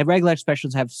like regular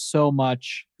expressions have so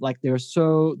much,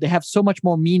 they have so much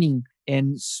more meaning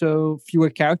in so fewer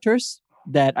characters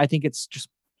that I think it's just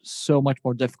so much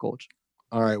more difficult.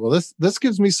 All right. Well, this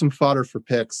gives me some fodder for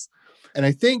picks. And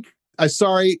I think,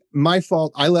 sorry, my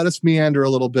fault. I let us meander a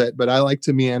little bit, but I like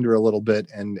to meander a little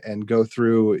bit and go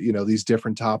through, these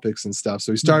different topics and stuff.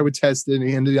 So we started with testing and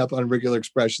he ended up on regular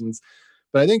expressions.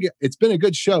 But I think it's been a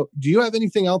good show. Do you have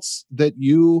anything else that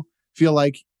you feel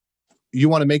like you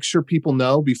want to make sure people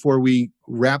know before we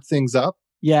wrap things up?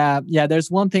 Yeah. There's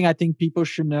one thing I think people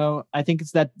should know. I think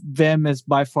it's that Vim is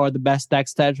by far the best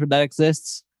text editor that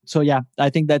exists. So yeah, I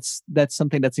think that's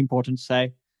something that's important to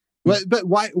say. But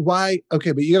why?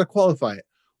 Okay, but you got to qualify it.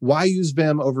 Why use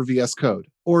Vim over VS Code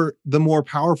or the more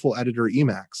powerful editor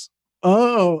Emacs?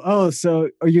 Oh, so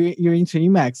are you're into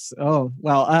Emacs? Oh,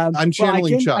 well, I'm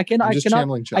channeling Chuck. I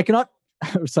cannot.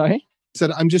 Sorry. I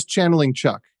said I'm just channeling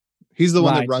Chuck. He's the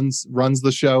one that runs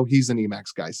the show. He's an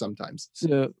Emacs guy sometimes.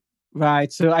 So I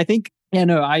think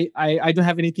I don't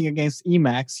have anything against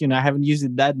Emacs. I haven't used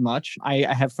it that much. I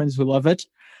have friends who love it.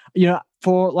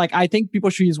 I think people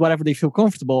should use whatever they feel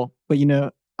comfortable. But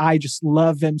I just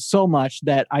love Vim so much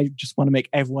that I just want to make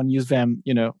everyone use Vim.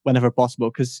 Whenever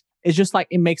possible, because it's just like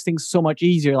it makes things so much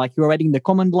easier. Like you're already in the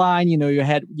command line,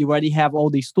 you already have all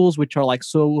these tools which are like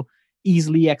so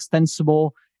easily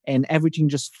extensible and everything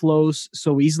just flows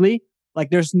so easily. Like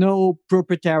there's no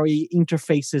proprietary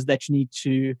interfaces that you need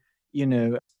to,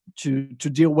 to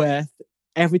deal with.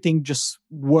 Everything just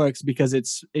works because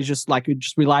it's just like it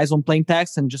just relies on plain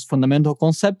text and just fundamental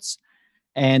concepts.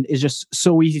 And it's just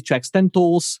so easy to extend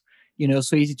tools,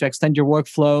 so easy to extend your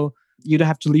workflow. You don't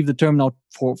have to leave the terminal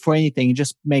for anything. It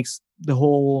just makes the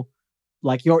whole,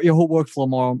 like your whole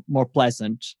workflow more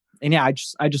pleasant. And yeah, I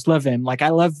just love Vim. Like I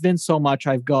love Vim so much.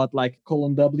 I've got like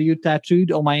 :W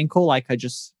tattooed on my ankle. Like I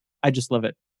just love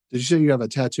it. Did you say you have a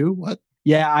tattoo? What?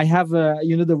 Yeah, I have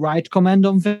the right command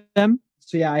on Vim.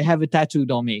 So yeah, I have it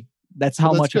tattooed on me. That's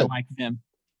how much I like Vim.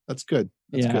 That's good.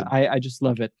 That's good. I just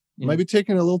love it. Might be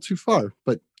taking it a little too far,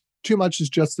 but too much is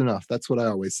just enough. That's what I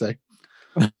always say.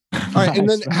 All right. And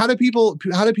then how do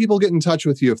people get in touch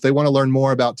with you if they want to learn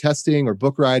more about testing or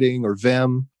book writing or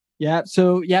Vim? Yeah.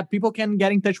 So people can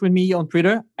get in touch with me on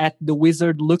Twitter at the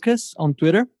Wizard Lucas on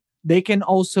Twitter. They can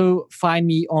also find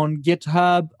me on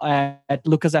GitHub at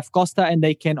Lucas F. Costa, and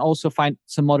they can also find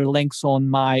some other links on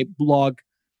my blog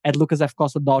at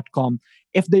lucasfcosta.com.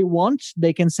 If they want,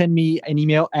 they can send me an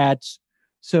email at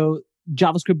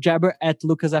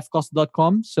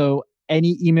javascriptjabber@lucasfcosta.com. So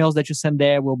any emails that you send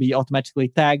there will be automatically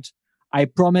tagged. I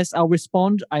promise I'll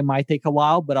respond. I might take a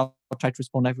while, but I'll try to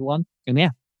respond to everyone. And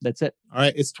yeah, that's it. All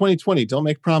right. It's 2020. Don't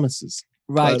make promises.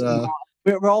 Right. But,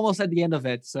 we're almost at the end of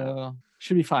it, so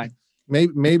should be fine.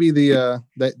 Maybe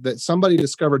that somebody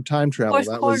discovered time travel.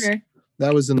 Fourth quarter.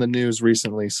 That was in the news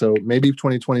recently. So maybe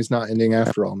 2020 is not ending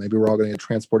after all. Maybe we're all going to get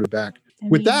transported back.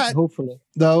 With that, hopefully,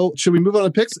 though, should we move on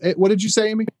to picks? What did you say,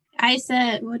 Amy? I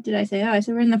said, what did I say? Oh, I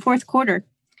said we're in the fourth quarter.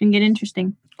 It's going to get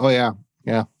interesting. Oh, yeah.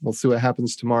 Yeah. We'll see what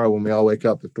happens tomorrow when we all wake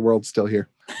up, if the world's still here.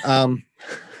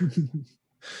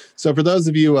 So for those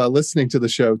of you listening to the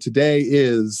show, today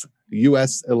is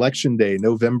U.S. Election Day,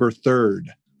 November 3rd.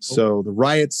 So the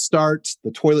riots start,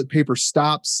 the toilet paper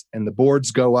stops, and the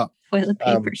boards go up. Toilet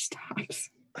paper stops.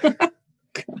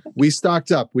 We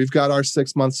stocked up. We've got our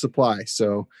 6 month supply.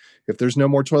 So if there's no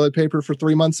more toilet paper for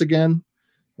 3 months again,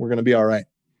 we're going to be all right,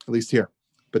 at least here.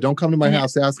 But don't come to my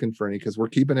house asking for any because we're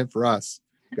keeping it for us.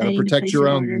 Got to protect your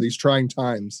own in these trying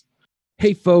times.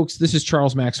 Hey, folks, this is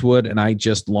Charles Max Wood, and I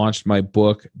just launched my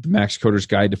book, The Max Coder's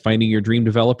Guide to Finding Your Dream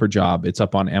Developer Job. It's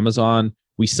up on Amazon.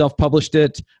 We self-published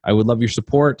it. I would love your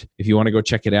support. If you want to go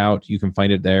check it out, you can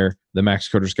find it there. The Max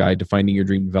Coder's Guide to Finding Your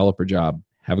Dream Developer Job.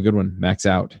 Have a good one. Max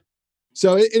out.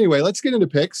 So anyway, let's get into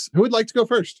picks. Who would like to go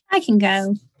first? I can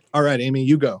go. All right, Amy,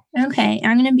 you go. Okay.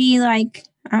 I'm going to be like,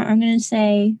 I'm going to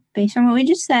say, based on what we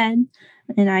just said,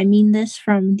 and I mean this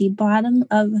from the bottom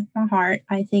of my heart,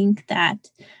 I think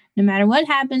that no matter what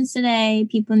happens today,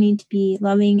 people need to be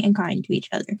loving and kind to each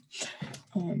other.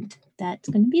 And that's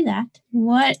going to be that.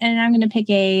 And I'm going to pick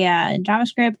a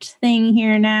JavaScript thing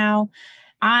here now.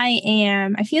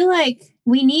 I feel like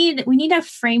we need a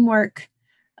framework,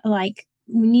 like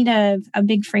we need a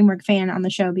big framework fan on the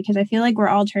show because I feel like we're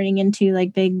all turning into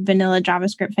like big vanilla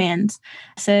JavaScript fans.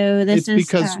 So it's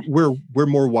because we're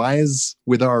more wise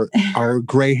with our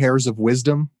gray hairs of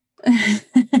wisdom.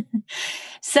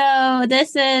 So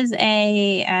this is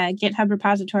a GitHub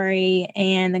repository,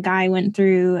 and the guy went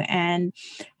through and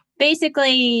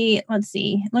basically, let's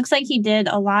see, looks like he did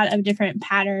a lot of different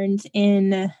patterns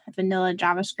in vanilla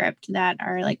JavaScript that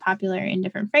are like popular in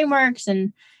different frameworks.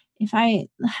 And if I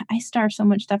star so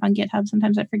much stuff on GitHub,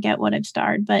 sometimes I forget what I've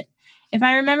starred. But if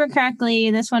I remember correctly,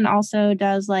 this one also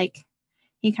does like,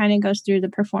 he kind of goes through the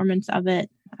performance of it.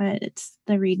 It's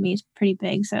the README is pretty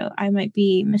big, so I might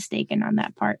be mistaken on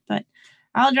that part. But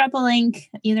I'll drop a link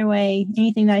either way.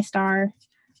 Anything that I star,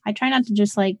 I try not to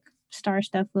just like star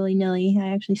stuff willy-nilly. I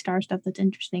actually star stuff that's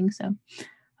interesting. So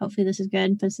hopefully this is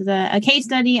good. This is a case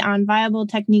study on viable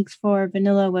techniques for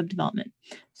vanilla web development.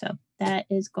 So that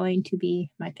is going to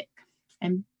be my pick.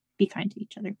 And be kind to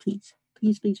each other, please.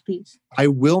 Please, please, please. I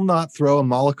will not throw a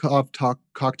Molotov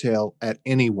cocktail at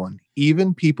anyone,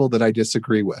 even people that I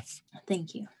disagree with.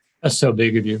 Thank you. That's so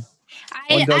big of you.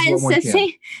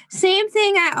 Same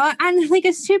thing on like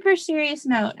a super serious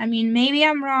note. I mean, maybe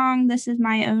I'm wrong. This is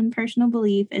my own personal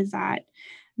belief, is that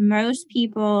most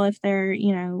people, if they're,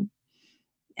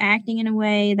 acting in a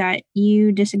way that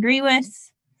you disagree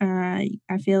with, I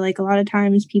feel like a lot of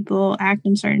times people act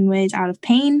in certain ways out of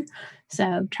pain.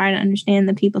 So try to understand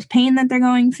the people's pain that they're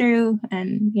going through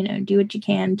and, do what you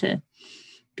can to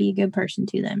be a good person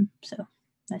to them. So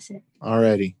that's it. All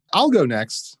righty. I'll go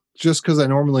next just because I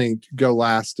normally go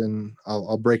last and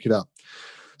I'll break it up.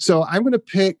 So I'm going to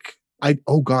pick, I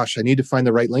need to find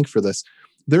the right link for this.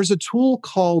 There's a tool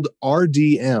called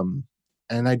RDM,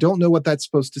 and I don't know what that's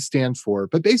supposed to stand for.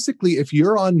 But basically, if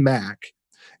you're on Mac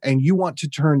and you want to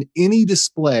turn any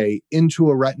display into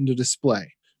a Retina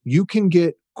display, you can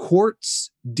get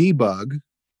Quartz Debug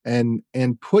and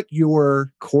put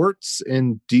your Quartz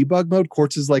in debug mode.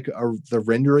 Quartz is like the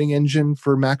rendering engine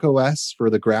for Mac OS for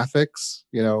the graphics.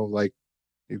 Like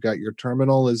you've got your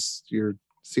terminal as your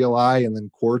CLI, and then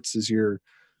Quartz is your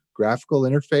graphical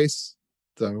interface.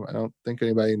 So I don't think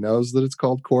anybody knows that it's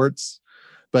called Quartz.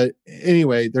 But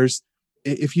anyway,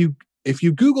 if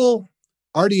you Google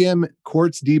RDM,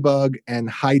 Quartz Debug, and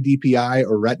High DPI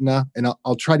or Retina, and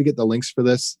I'll try to get the links for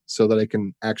this so that I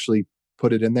can actually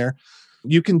put it in there.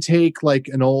 You can take like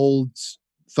an old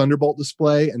Thunderbolt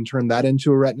display and turn that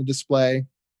into a Retina display.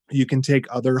 You can take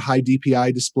other high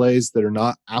DPI displays that are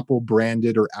not Apple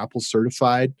branded or Apple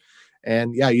certified.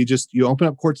 And yeah, you open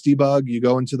up Quartz Debug, you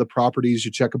go into the properties,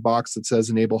 you check a box that says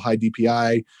enable high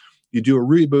DPI, you do a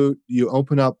reboot, you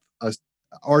open up a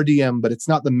RDM, but it's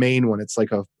not the main one. It's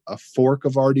like a fork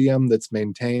of RDM that's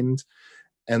maintained.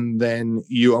 And then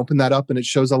you open that up and it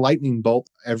shows a lightning bolt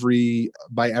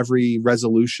by every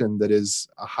resolution that is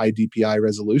a high DPI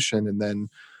resolution. And then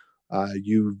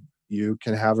you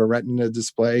can have a Retina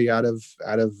display out of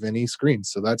any screen.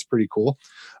 So that's pretty cool.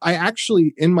 I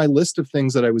actually, in my list of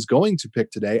things that I was going to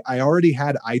pick today, I already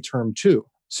had iTerm 2.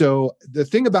 So the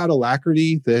thing about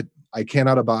Alacrity that I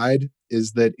cannot abide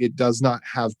is that it does not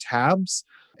have tabs.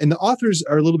 And the authors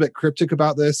are a little bit cryptic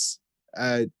about this.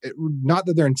 Not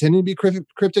that they're intending to be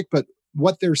cryptic, but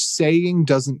what they're saying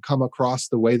doesn't come across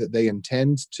the way that they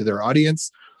intend to their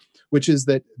audience, which is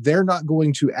that they're not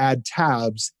going to add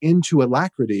tabs into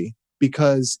Alacrity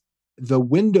because the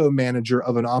window manager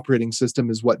of an operating system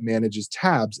is what manages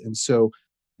tabs. And so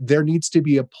there needs to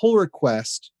be a pull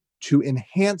request to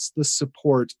enhance the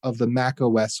support of the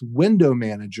macOS window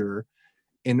manager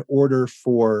in order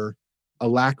for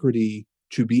Alacrity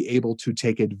to be able to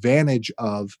take advantage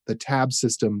of the tab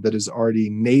system that is already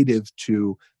native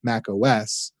to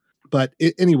macOS. But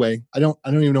anyway, I don't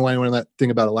even know why I want that thing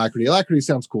about Alacrity. Alacrity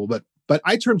sounds cool, but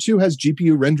iTerm 2 has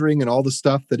GPU rendering and all the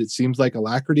stuff that it seems like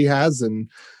Alacrity has, and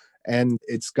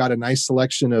it's got a nice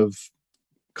selection of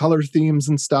color themes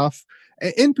and stuff.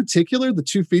 In particular, the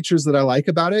two features that I like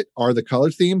about it are the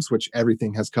color themes, which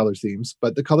everything has color themes,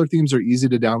 but the color themes are easy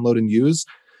to download and use.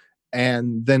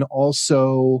 And then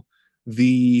also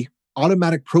the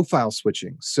automatic profile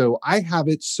switching. So I have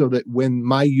it so that when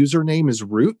my username is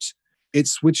root, it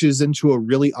switches into a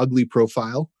really ugly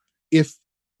profile. If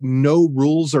no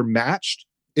rules are matched,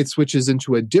 it switches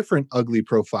into a different ugly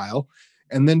profile.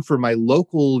 And then for my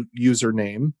local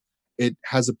username, it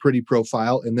has a pretty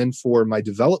profile. And then for my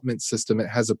development system, it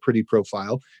has a pretty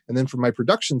profile. And then for my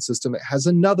production system, it has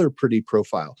another pretty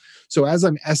profile. So as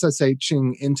I'm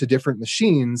SSHing into different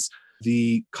machines,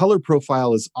 the color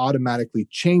profile is automatically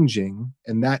changing.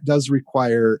 And that does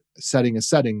require setting a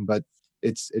setting, but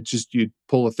it's just you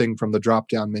pull a thing from the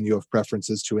drop-down menu of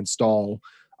preferences to install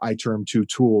iTerm 2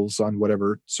 tools on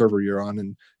whatever server you're on,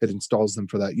 and it installs them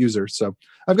for that user. So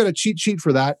I've got a cheat sheet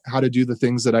for that, how to do the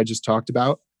things that I just talked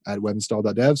about at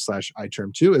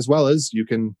webinstall.dev/iTerm2, as well as you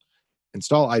can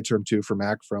install iTerm 2 for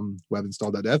Mac from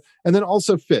webinstall.dev. And then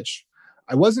also Fish.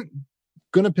 I wasn't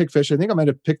going to pick Fish. I think I might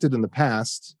have picked it in the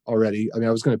past already. I mean,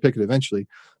 I was going to pick it eventually.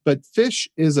 But Fish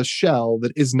is a shell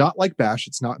that is not like Bash.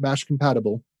 It's not Bash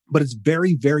compatible, but it's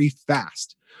very, very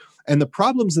fast. And the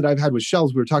problems that I've had with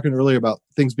shells, we were talking earlier about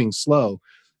things being slow.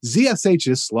 ZSH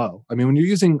is slow. I mean, when you're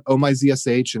using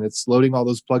ZSH and it's loading all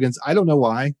those plugins, I don't know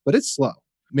why, but it's slow.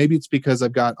 Maybe it's because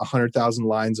I've got 100,000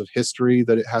 lines of history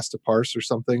that it has to parse or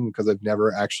something, because I've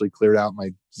never actually cleared out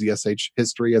my ZSH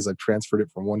history as I've transferred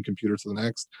it from one computer to the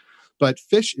next. But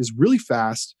Fish is really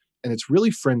fast and it's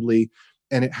really friendly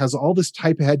and it has all this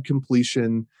type ahead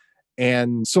completion.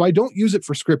 And so I don't use it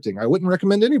for scripting. I wouldn't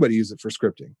recommend anybody use it for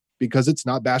scripting because it's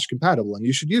not Bash compatible. And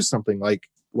you should use something like,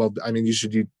 you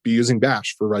should be using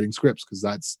Bash for writing scripts because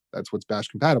that's what's Bash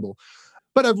compatible.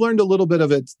 But I've learned a little bit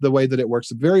of it, the way that it works.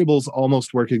 The variables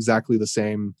almost work exactly the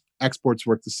same. Exports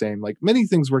work the same. Like many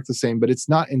things work the same, but it's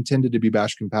not intended to be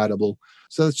Bash compatible.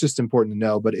 So that's just important to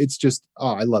know. But it's just,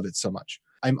 I love it so much.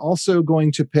 I'm also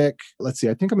going to pick, let's see,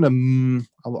 I think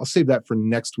I'll save that for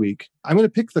next week. I'm going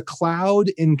to pick the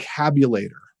Cloud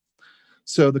Encabulator.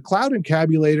 So the Cloud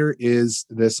Encabulator is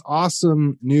this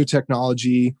awesome new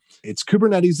technology. It's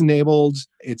Kubernetes enabled.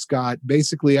 It's got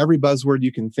basically every buzzword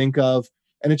you can think of.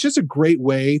 And it's just a great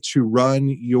way to run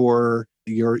your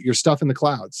stuff in the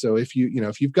cloud. So if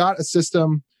you've got a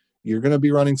system, you're going to be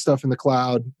running stuff in the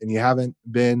cloud and you haven't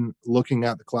been looking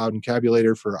at the Cloud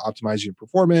Encabulator for optimizing your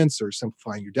performance or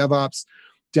simplifying your DevOps,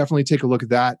 definitely take a look at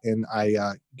that. And I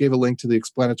gave a link to the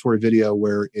explanatory video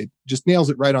where it just nails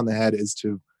it right on the head as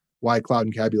to why Cloud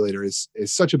Encabulator is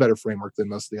such a better framework than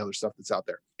most of the other stuff that's out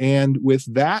there. And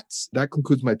with that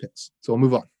concludes my picks. So I'll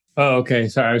move on. Oh, okay.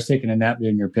 Sorry, I was taking a nap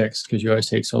during your picks because you always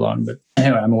take so long. But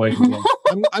anyway, I'm awake again.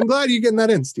 I'm glad you're getting that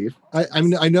in, Steve.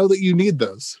 I know that you need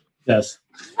those. Yes.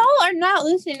 Y'all are not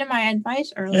listening to my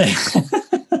advice earlier.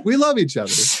 We love each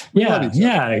other. Yeah,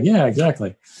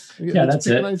 exactly. Yeah, that's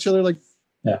it. On each other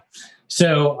yeah.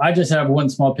 So I just have one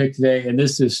small pick today, and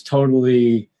this is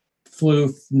totally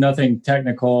floof, nothing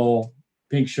technical,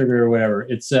 pink sugar or whatever.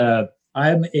 It's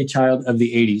I'm a child of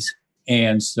the 80s,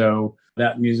 and so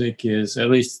that music is, at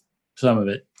least some of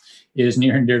it, is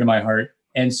near and dear to my heart.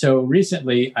 And so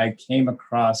recently I came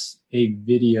across a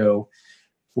video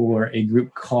for a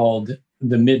group called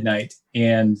The Midnight,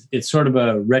 and it's sort of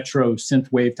a retro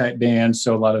synthwave type band.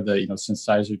 So a lot of the,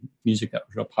 synthesizer music that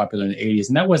was real popular in the 80s.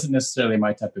 And that wasn't necessarily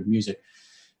my type of music.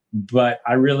 But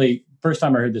first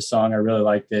time I heard this song, I really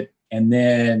liked it. And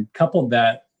then coupled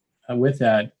that with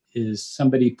that is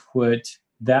somebody put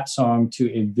that song to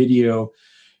a video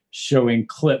showing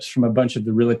clips from a bunch of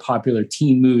the really popular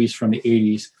teen movies from the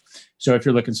 80s. So if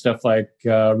you're looking stuff like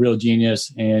Real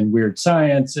Genius and Weird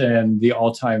Science and the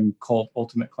all-time cult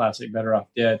ultimate classic Better Off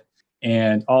Dead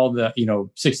and all the,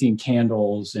 16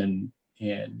 Candles and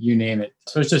you name it.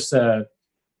 So it's just a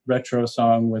retro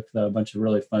song with a bunch of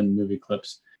really fun movie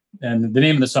clips. And the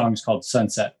name of the song is called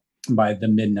Sunset by The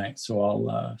Midnight. So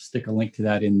I'll stick a link to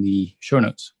that in the show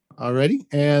notes. Alrighty.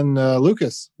 And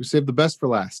Lucas, we saved the best for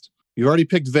last. You already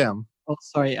picked Vim. Oh,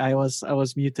 sorry, I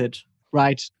was muted.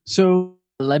 Right. So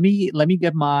let me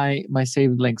get my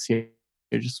saved links here.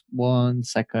 Just 1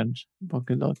 second.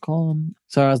 Pocket.com.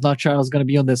 Sorry, I was not sure I was going to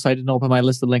be on this, so I didn't open my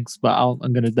list of links, but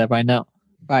I'm going to do that right now.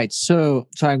 Right. So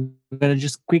I'm going to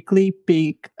just quickly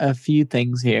pick a few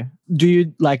things here. Do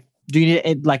you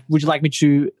need would you like me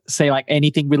to say like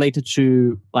anything related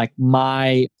to like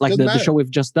the show we've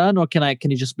just done, or can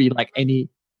it just be like any?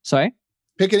 Sorry.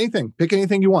 Pick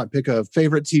anything you want. Pick a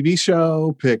favorite TV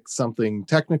show, pick something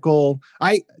technical.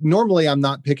 I'm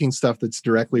not picking stuff that's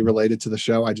directly related to the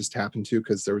show. I just happened to,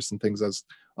 because there were some things that was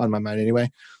on my mind anyway.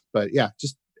 But yeah,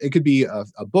 just, it could be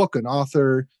a book, an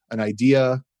author, an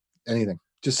idea, anything.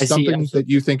 Just something that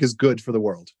you think is good for the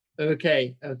world.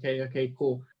 Okay,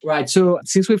 cool. Right. So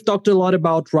since we've talked a lot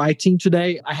about writing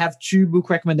today, I have 2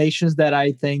 book recommendations that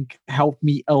I think helped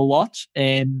me a lot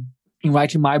in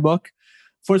writing my book.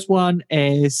 First one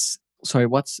is,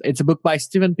 it's a book by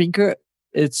Steven Pinker.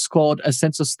 It's called A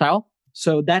Sense of Style.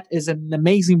 So that is an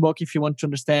amazing book if you want to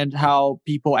understand how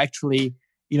people actually,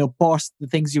 parse the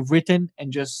things you've written,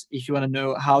 and just if you want to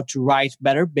know how to write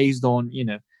better based on,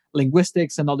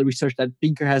 linguistics and all the research that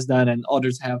Pinker has done and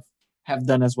others have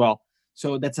done as well.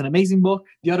 So that's an amazing book.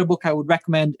 The other book I would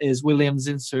recommend is William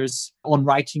Zinsser's On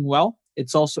Writing Well.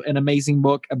 It's also an amazing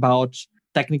book about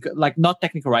about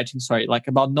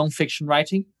nonfiction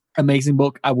writing. Amazing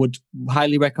book. I would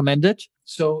highly recommend it.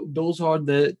 So those are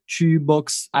the 2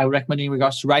 books I would recommend in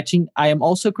regards to writing. I am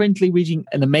also currently reading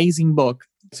an amazing book.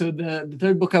 So the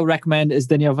third book I would recommend is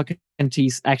Daniel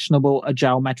Vacanti's Actionable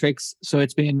Agile Metrics. So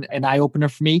it's been an eye-opener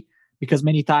for me, because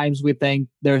many times we think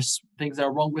there's things that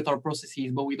are wrong with our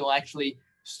processes, but we don't actually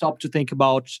stop to think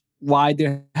about why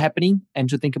they're happening and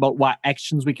to think about what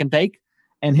actions we can take.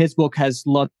 And his book has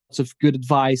lots of good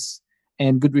advice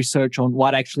and good research on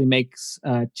what actually makes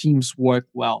teams work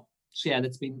well. So yeah,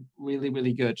 that's been really,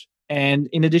 really good. And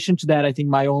in addition to that, I think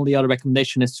my only other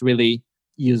recommendation is to really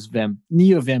use Vim.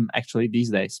 NeoVim, actually,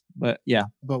 these days. But yeah.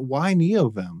 But why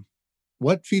NeoVim?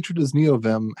 What feature does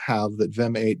NeoVim have that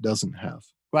Vim 8 doesn't have?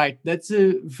 Right. That's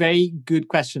a very good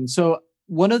question. So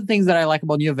one of the things that I like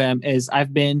about NeoVim is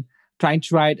I've been trying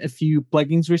to write a few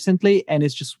plugins recently, and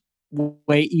it's just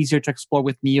way easier to explore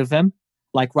with NeoVim,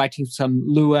 like writing some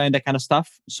Lua and that kind of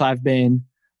stuff. So I've been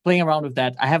playing around with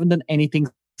that. I haven't done anything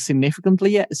significant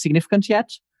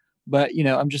yet, but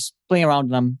I'm just playing around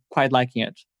and I'm quite liking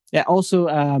it. Yeah. Also,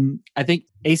 I think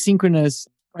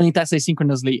running tests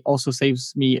asynchronously also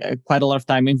saves me quite a lot of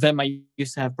time. In Vim, I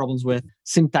used to have problems with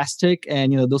Syntastic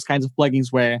and those kinds of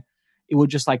plugins where it would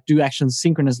just like do actions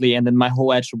synchronously and then my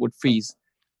whole editor would freeze.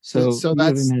 So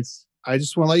that's. I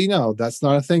just want to let you know that's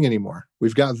not a thing anymore.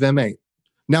 We've got Vim 8.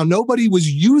 Now, nobody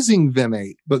was using Vim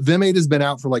 8, but Vim 8 has been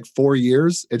out for like 4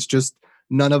 years. It's just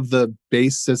none of the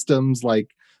base systems,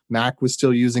 like Mac was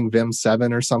still using Vim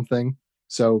 7 or something.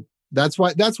 So that's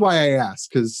why I asked,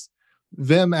 because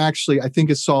Vim actually, I think,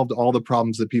 has solved all the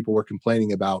problems that people were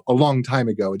complaining about a long time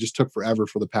ago. It just took forever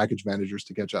for the package managers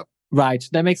to catch up. Right.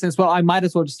 That makes sense. Well, I might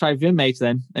as well just try Vim 8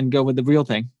 then and go with the real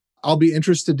thing. I'll be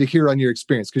interested to hear on your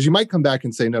experience, because you might come back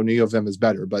and say, no, NeoVim is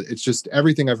better, but it's just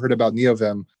everything I've heard about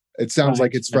NeoVim. It sounds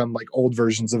like it's from like old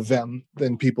versions of Vim.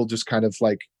 Then people just kind of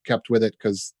like kept with it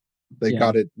because they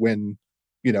got it when,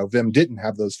 Vim didn't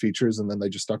have those features, and then they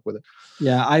just stuck with it.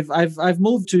 Yeah, I've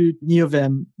moved to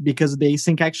NeoVim because of the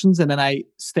async actions, and then I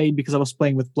stayed because I was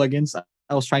playing with plugins.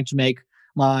 I was trying to make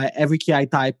my every key I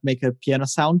type make a piano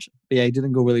sound. But yeah, it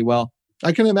didn't go really well.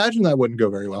 I can imagine that wouldn't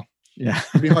go very well. Yeah.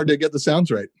 It'd be hard to get the sounds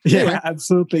right. Yeah,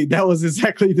 absolutely. That was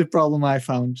exactly the problem I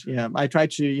found. Yeah. I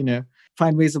tried to,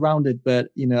 find ways around it, but,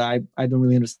 I don't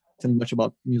really understand much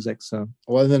about music. So,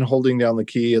 well, and then holding down the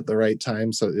key at the right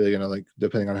time. So, like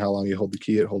depending on how long you hold the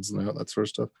key, it holds the note, that sort of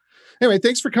stuff. Anyway,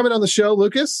 thanks for coming on the show,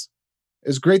 Lucas.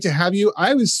 It's great to have you.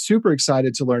 I was super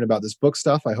excited to learn about this book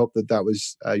stuff. I hope that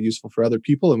was useful for other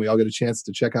people, and we all get a chance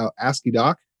to check out ASCII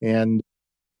Doc. And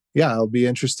yeah, I'll be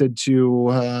interested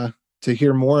to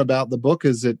hear more about the book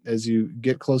as you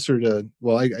get closer to.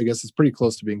 Well, I guess it's pretty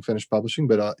close to being finished publishing,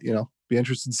 but be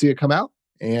interested to see it come out.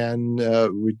 And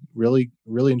we really,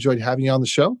 really enjoyed having you on the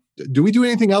show. Do we do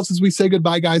anything else as we say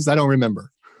goodbye, guys? I don't remember.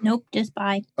 Nope, just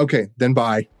bye. Okay, then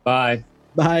bye. Bye.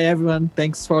 Bye, everyone.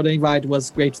 Thanks for the invite. It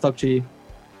was great to talk to you.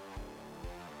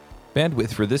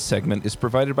 Bandwidth for this segment is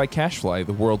provided by CacheFly,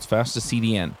 the world's fastest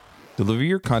CDN. Deliver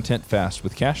your content fast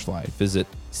with CacheFly. Visit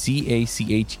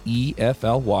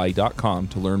CACHEFLY.com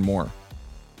to learn more.